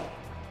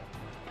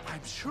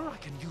 I'm sure I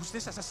can use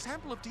this as a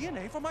sample of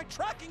DNA for my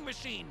tracking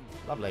machine.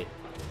 Lovely.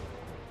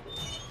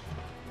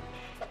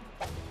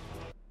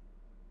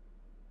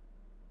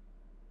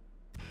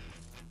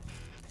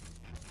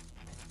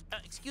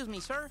 Excuse me,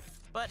 sir,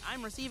 but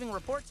I'm receiving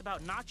reports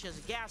about noxious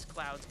gas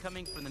clouds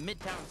coming from the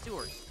Midtown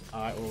sewers.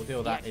 Alright, we'll deal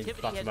with that in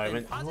activity just a has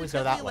moment. been I always go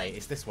that positively way. linked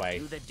It's this way.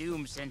 To the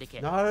Doom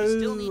Syndicate. No, You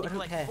still need I to don't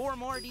collect care. 4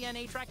 more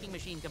DNA tracking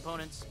machine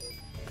components.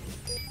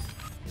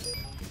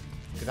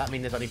 Does that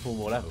mean there's only 4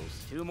 more levels?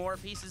 2 more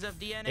pieces of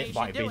DNA It should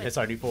might do mean it. there's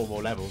only 4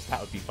 more levels. That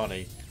would be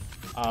funny.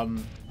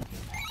 Can't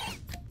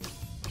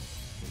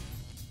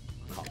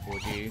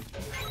afford you.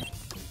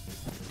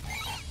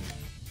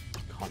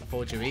 Can't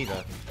afford you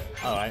either.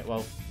 Alright,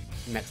 well,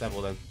 next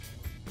level then.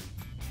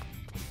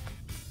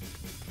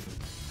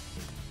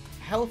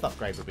 Health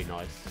upgrade would be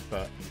nice,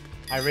 but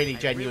I really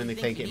genuinely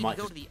think you it need might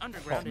to go just to the pop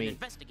underground and me,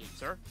 investigate,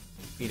 sir.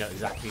 you know,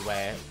 exactly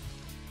where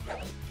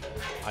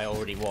I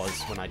already was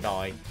when I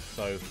died,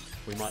 so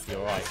we might be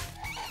alright.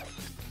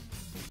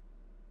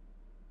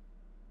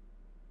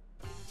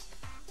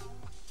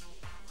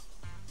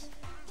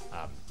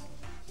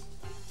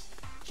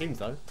 Seems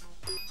though.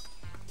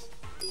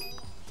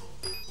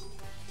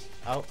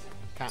 Oh,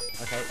 cat,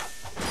 okay.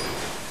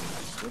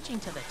 Switching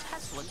to the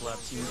Tesla glove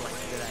seems like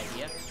a good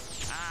idea.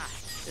 Ah,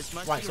 this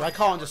must Right, be so I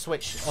can't just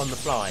switch on the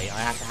fly, I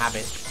have to have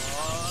it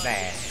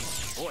there.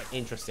 Boy,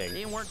 Interesting.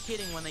 they weren't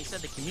kidding when they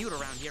said the commute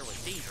around here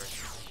was dangerous.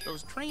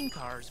 Those train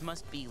cars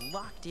must be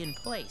locked in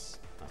place.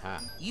 Uh-huh.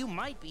 You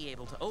might be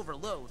able to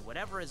overload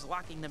whatever is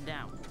locking them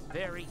down.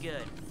 Very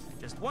good.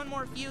 Just one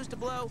more fuse to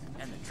blow,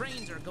 and the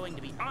trains are going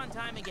to be on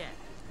time again.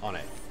 On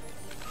it.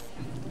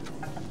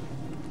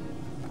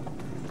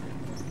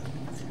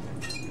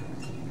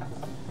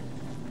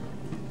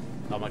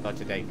 Oh my god,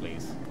 today,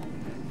 please.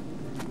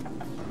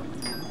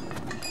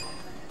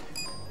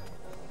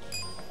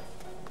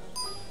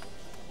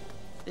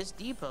 This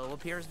depot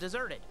appears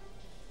deserted.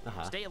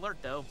 Uh-huh. Stay alert,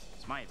 though.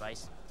 It's my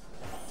advice.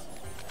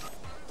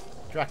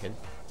 Do you reckon?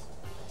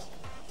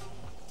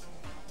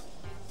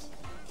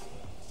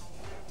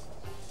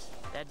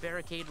 That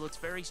barricade looks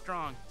very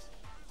strong.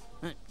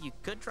 You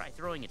could try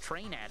throwing a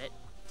train at it.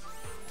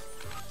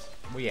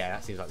 Well, yeah,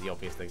 that seems like the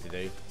obvious thing to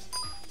do.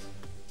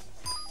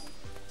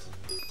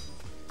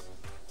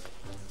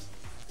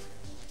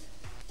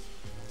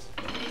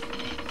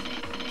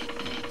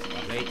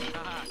 Lovely.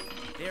 Haha,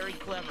 very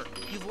clever.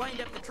 You've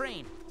lined up the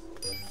train.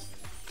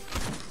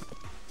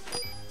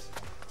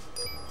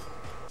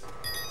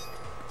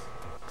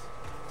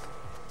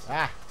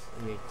 Ah!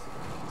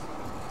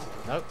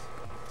 Nope.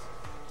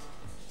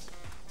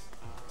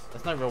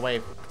 There's no real way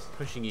of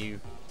pushing you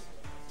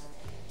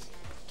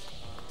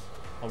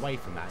away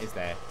from that, is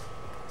there?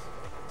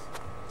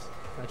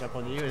 Can I jump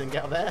on you and then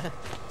get up there?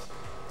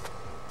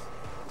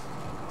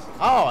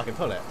 Oh, I can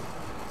pull it.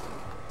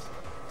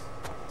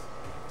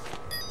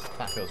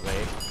 That feels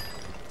weird.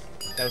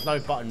 There was no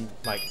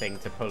button-like thing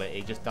to pull it.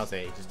 He just does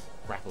it. He just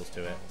grapples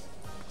to it.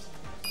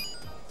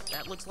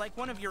 That looks like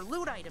one of your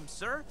loot items,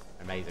 sir.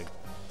 Amazing.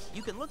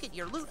 You can look at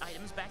your loot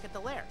items back at the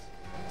lair.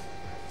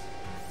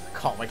 I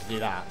can't wait to do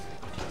that.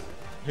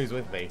 Who's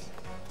with me?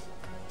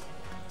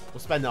 We'll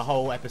spend the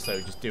whole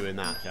episode just doing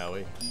that, shall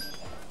we?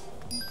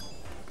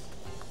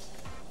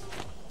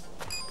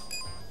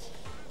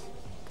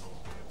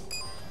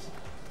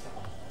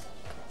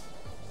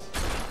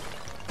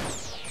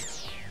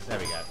 There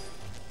we go.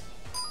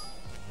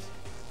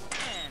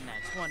 And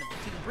that's one of the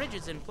 2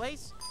 bridges in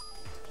place.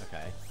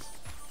 Okay.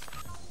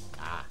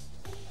 Ah.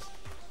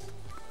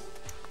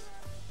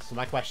 So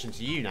my question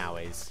to you now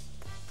is,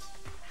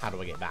 how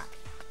do I get back?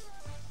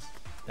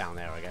 Down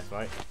there, I guess,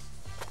 right?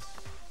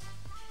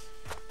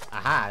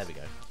 Aha, there we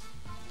go.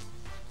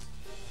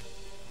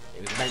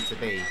 It was meant to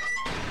be.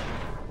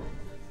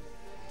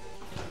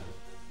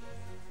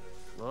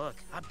 Look,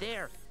 up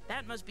there.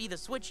 That must be the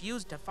switch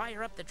used to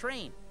fire up the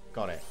train.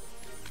 Got it.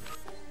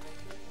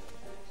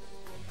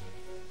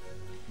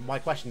 My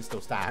question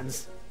still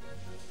stands.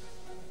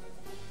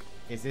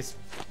 Is this...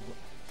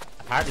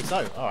 Apparently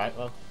so. Alright,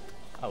 well,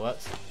 that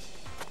works.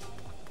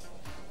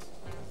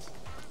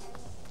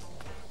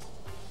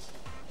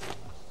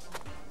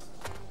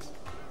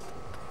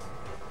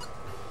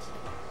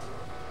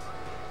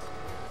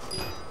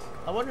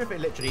 I wonder if it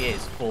literally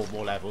is 4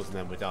 more levels and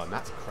then we're done.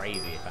 That's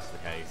crazy if that's the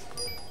case.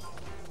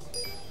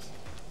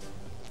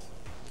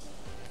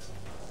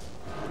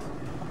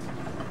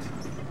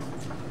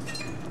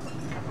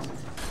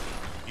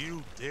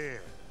 You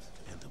dare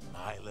enter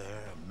my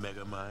lair,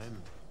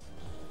 Megamind?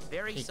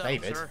 Very Hey, so,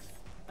 David. sir.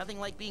 Nothing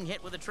like being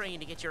hit with a train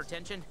to get your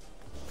attention.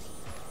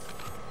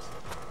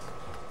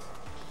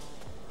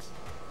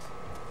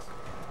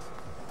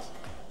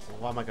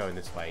 Why am I going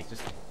this way?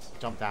 Just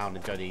jump down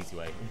and go the easy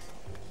way.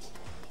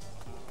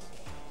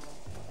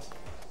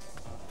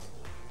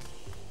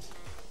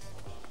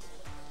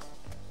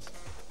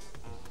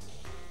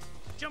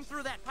 Jump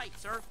through that pipe,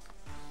 sir.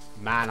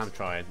 Man, I'm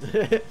trying.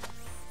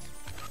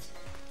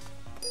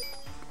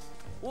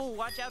 Whoa,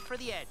 watch out for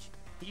the edge.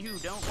 You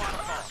don't want to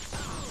fall.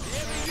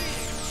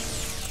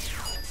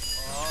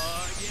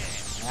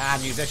 Ah,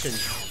 musicians.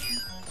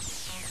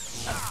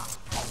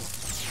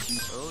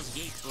 Those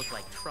gates look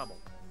like trouble.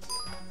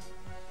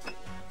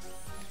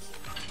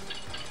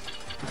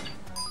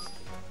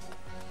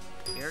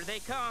 Here they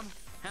come,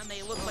 and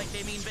they look like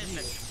they mean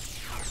business.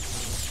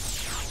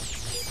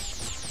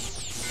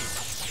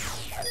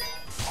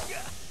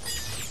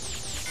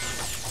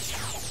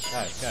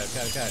 Go, go,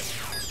 go, go.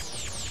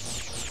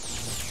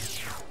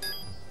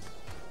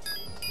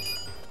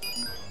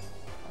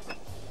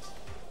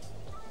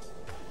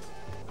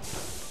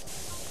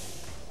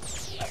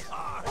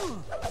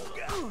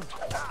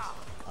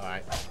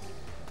 Alright.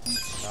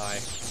 Bye.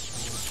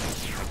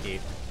 Thank you.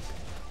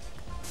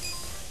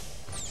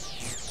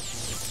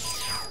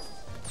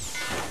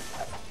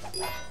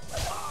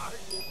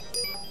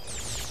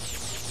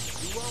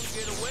 You won't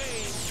get away.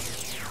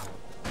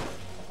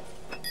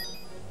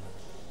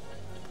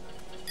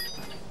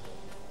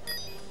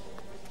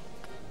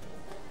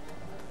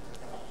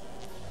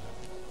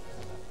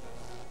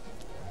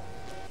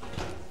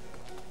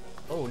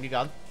 Oh, new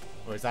gun.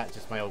 Or is that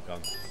just my old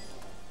gun?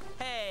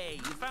 Hey,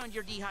 you found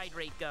your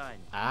dehydrate gun.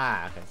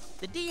 Ah, okay.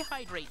 The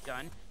dehydrate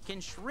gun can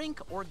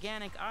shrink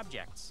organic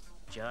objects.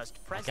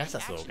 Just press guess the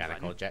that's an action organic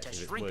button object, to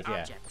 'cause it shrink would,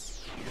 yeah.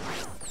 objects.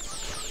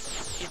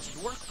 It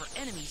should work for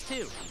enemies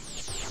too.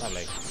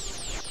 Lovely.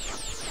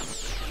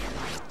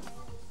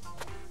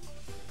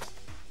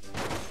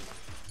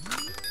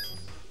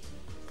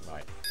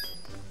 Right.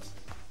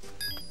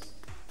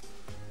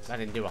 That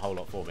didn't do a whole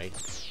lot for me.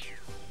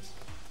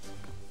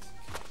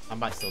 I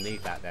might still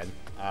need that then.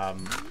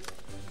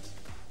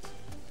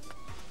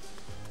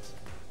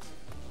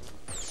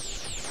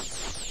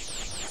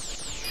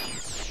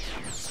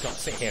 Just got to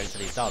sit here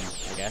until he's done,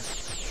 I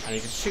guess. And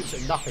he just shoots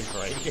at nothing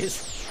for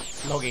ages,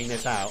 logging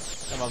this out.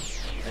 Come on.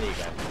 There you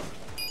go.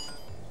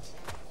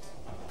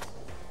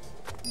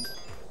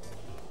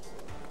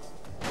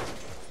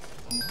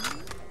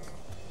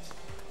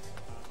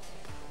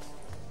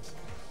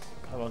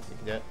 Come on, you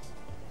can do it.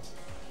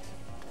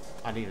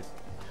 I need to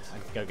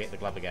go get the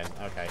glove again.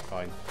 Okay,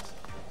 fine.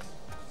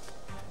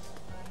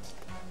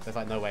 There's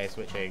like no way of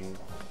switching.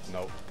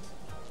 Nope.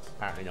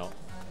 Apparently not.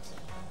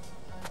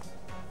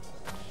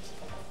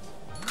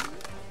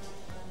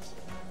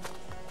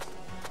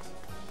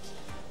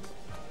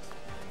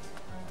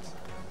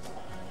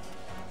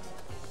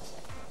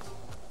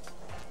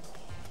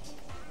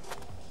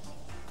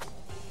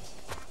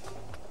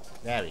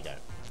 There we go.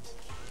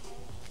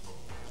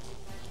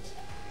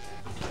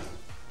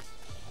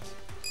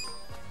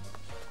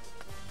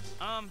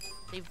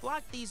 They've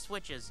blocked these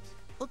switches.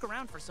 Look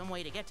around for some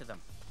way to get to them.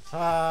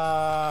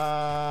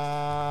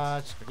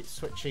 Just keep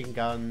switching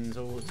guns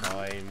all the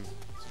time.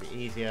 It's be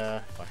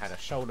easier if I had a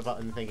shoulder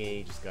button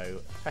thingy. Just go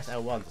press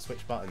L1 to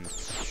switch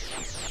buttons.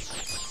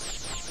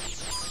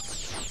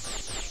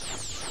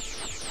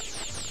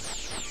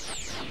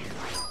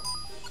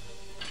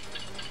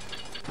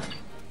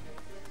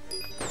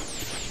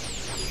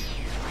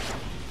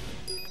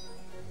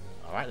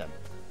 Alright then.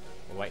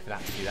 We'll wait for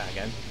that to do that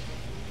again.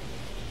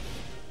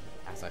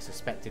 As I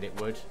suspected it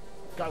would.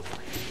 Go!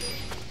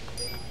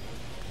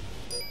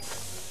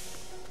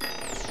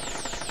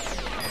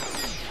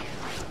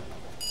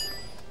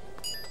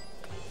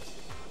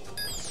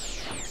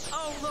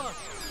 Oh, look!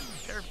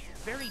 They're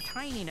very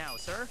tiny now,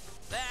 sir.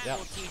 That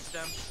will teach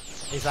them.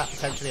 Is that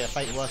potentially a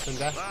fate worse than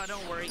death?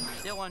 Don't worry.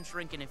 They'll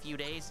unshrink in a few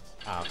days.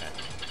 Ah, okay.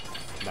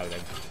 No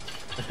then.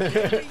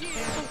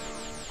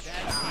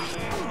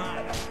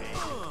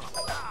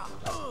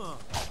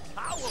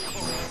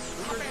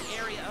 Clear the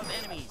area of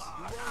enemies.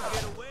 You won't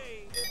get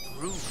away.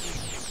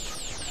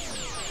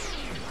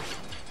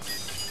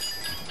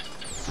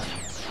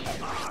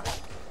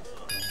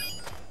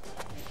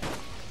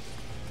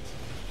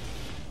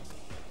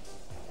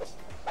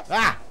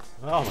 Ah!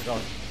 Oh my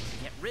god.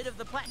 Get rid of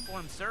the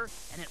platform, sir,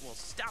 and it will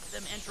stop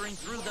them entering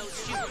through those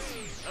chutes.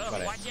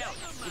 Watch out.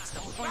 It's the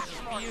point of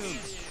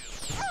fumes.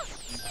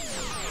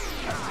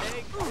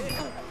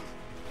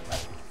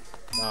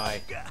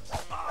 Die.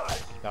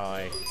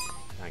 Die.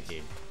 Thank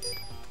you.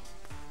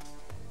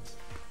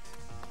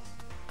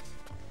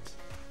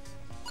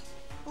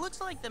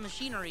 Looks like the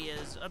machinery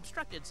is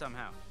obstructed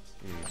somehow.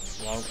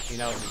 Well, you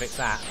know what to fix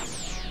that.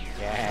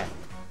 Yeah.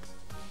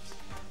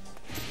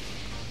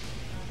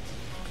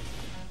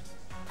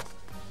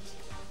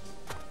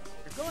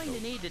 You're going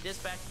to need to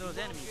dispatch those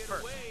enemies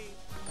first.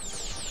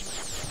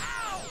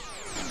 Ow!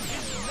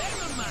 It's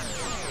Megamind!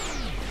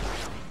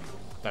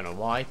 Don't know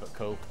why, but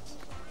cool.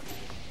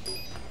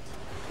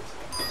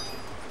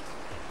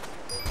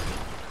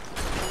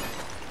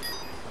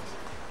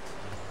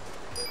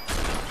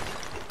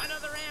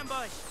 Another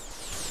ambush!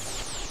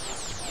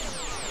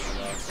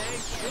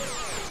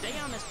 Stay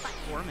on this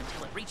platform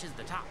until it reaches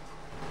the top.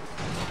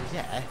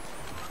 Yeah.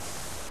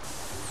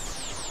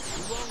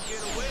 You won't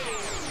get away.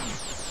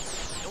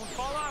 Don't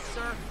fall off,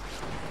 sir.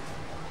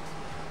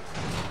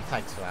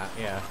 Thanks for that,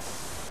 yeah.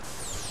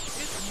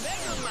 It's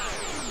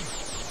Megamind!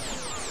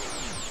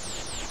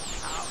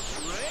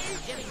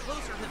 We're getting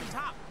closer to the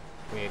top.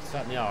 We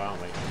certainly are,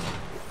 aren't we?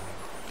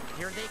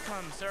 Here they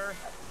come, sir.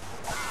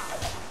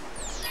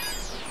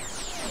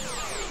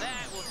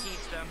 That will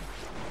teach them.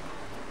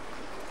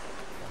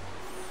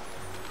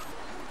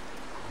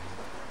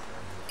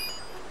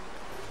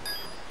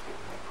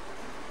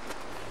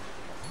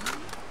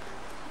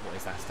 What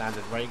is that,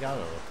 standard ray gun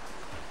or?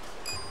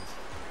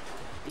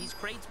 These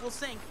crates will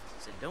sink,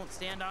 so don't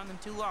stand on them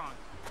too long.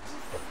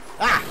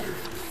 Ah!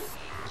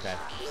 Okay.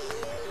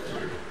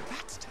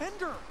 That's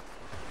tender.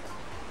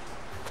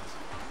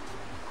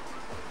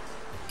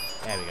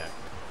 There we go.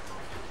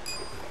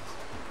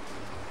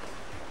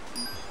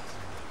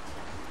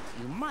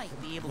 You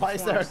might be able Why to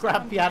is there a form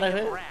grab some piano kind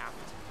of here?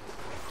 raft.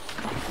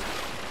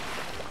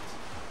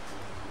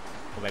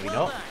 Or maybe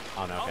Well not. done.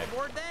 Oh no, okay. All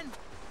aboard then?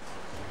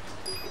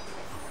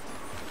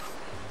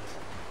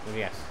 Oh,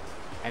 yes.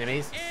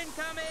 Enemies?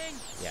 Incoming!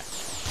 Yeah.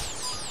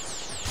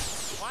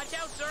 Watch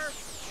out, sir!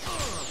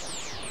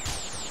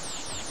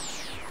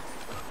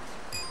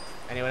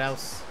 Anyone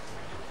else?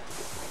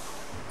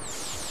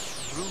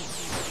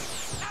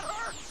 That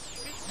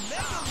hurts! It's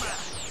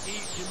Megamind!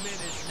 He's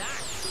diminished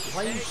not.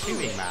 Why are you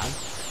shooting, man?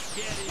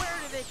 Get it? Where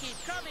do they keep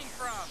coming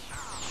from?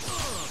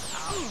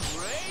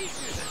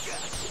 Outrageous!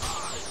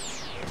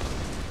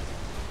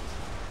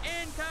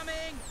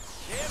 Incoming!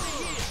 There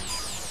he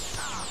is!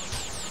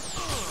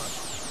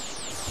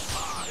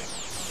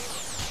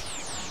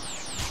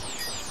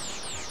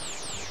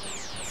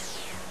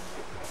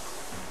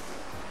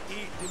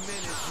 He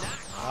diminished not.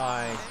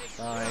 Die.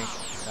 Die.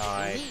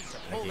 Die. You need to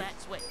pull Thank you. that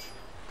switch.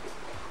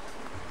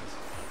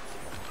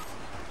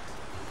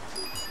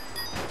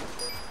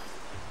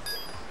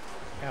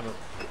 Come on.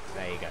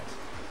 There you go.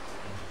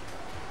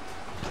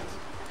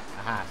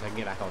 Aha, so I can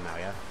get back on now,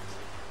 yeah?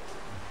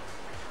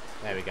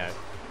 There we go.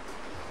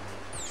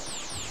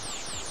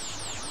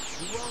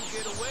 You won't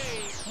get away.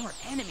 More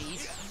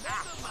enemies?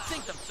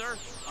 Sink them, sir.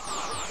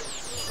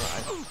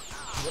 Right.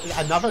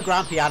 Another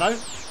grand piano?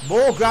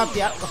 More grand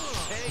piano?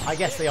 I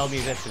guess they are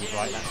musicians,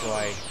 right? That's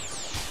why.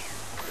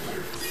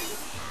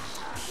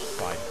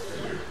 Fine.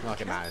 Not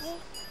like it matters.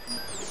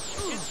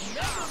 It's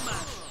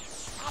Megamind.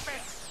 Stop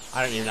it.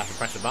 I don't even have to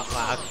press a button.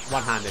 Like,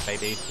 one-handed,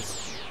 baby.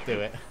 Just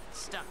do it.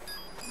 Stuck.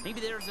 Maybe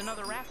there's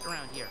another raft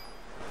around here.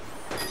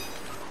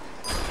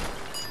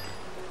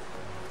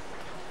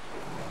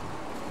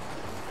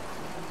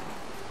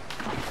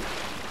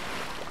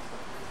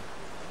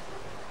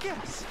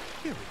 Yes,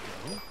 here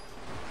we go.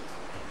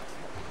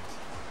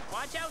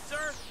 Watch out,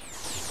 sir!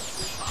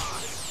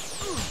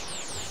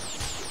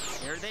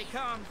 Here they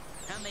come,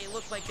 and they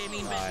look like they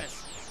mean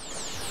business.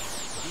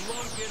 You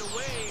won't get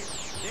away.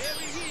 There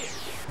he is.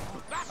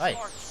 That's Hey.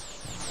 Marks.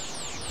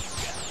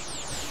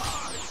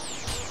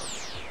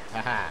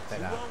 Haha, take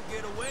You that. won't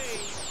get away.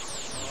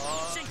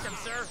 Sink them,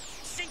 sir.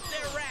 Sink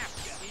their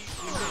rafts.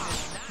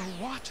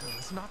 The water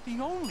is not the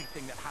only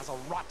thing that has a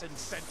rotten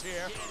scent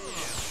here.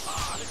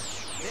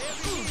 There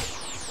he is.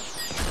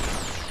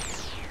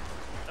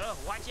 Oh,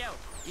 watch out.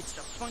 It's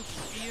the funky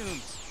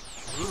fumes.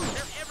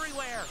 They're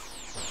everywhere.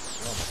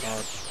 Oh my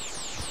god.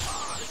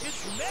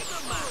 It's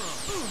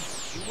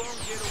Megamind. You won't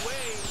get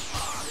away.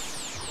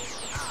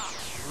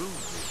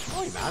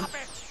 Oi, man. Stop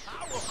it.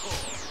 Powerful.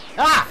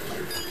 Ah!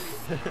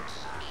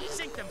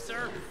 Sink them,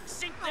 sir.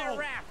 Sink their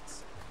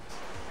rafts.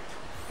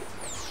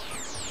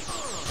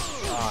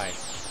 Right.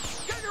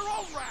 Get your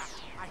own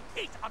raft. I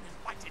hate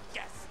uninvited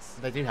guests.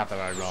 They do have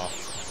their own raft.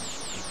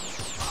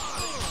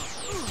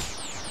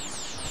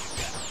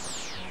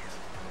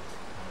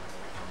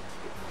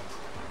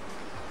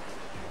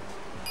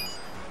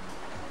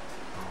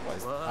 What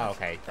is... Oh,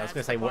 okay. I was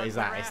going to say, what is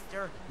that? It's...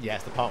 Yeah,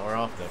 it's the part we're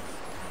after.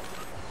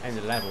 End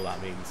of level,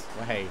 that means.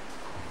 Well, hey.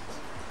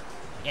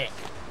 Yeah.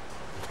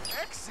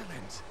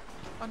 Excellent.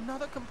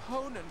 Another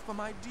component for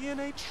my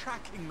DNA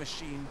tracking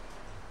machine.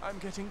 I'm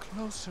getting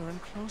closer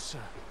and closer.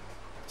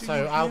 Do So,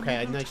 you hear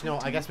okay, me, no, you know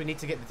what? I Lieutenant? guess we need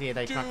to get the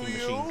DNA tracking Do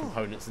machine you?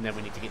 components, and then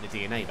we need to get the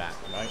DNA back,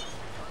 right?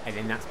 And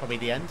then that's probably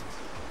the end.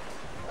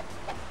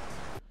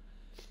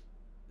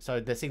 So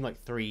there seemed like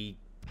 3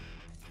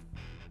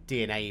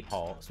 DNA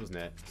parts, wasn't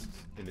it,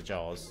 in the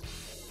jars?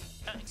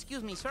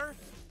 Excuse me, sir,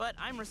 but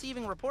I'm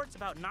receiving reports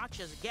about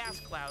Notch's gas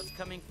clouds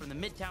coming from the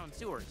Midtown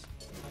sewers.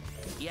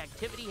 The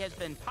activity has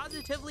been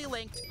positively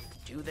linked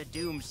to the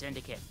Doom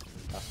Syndicate.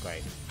 That's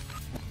great.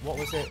 What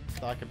was it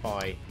that I could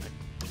buy?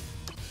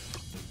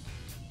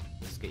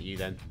 Let's get you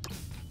then.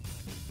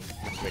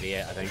 That's really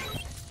it, I think.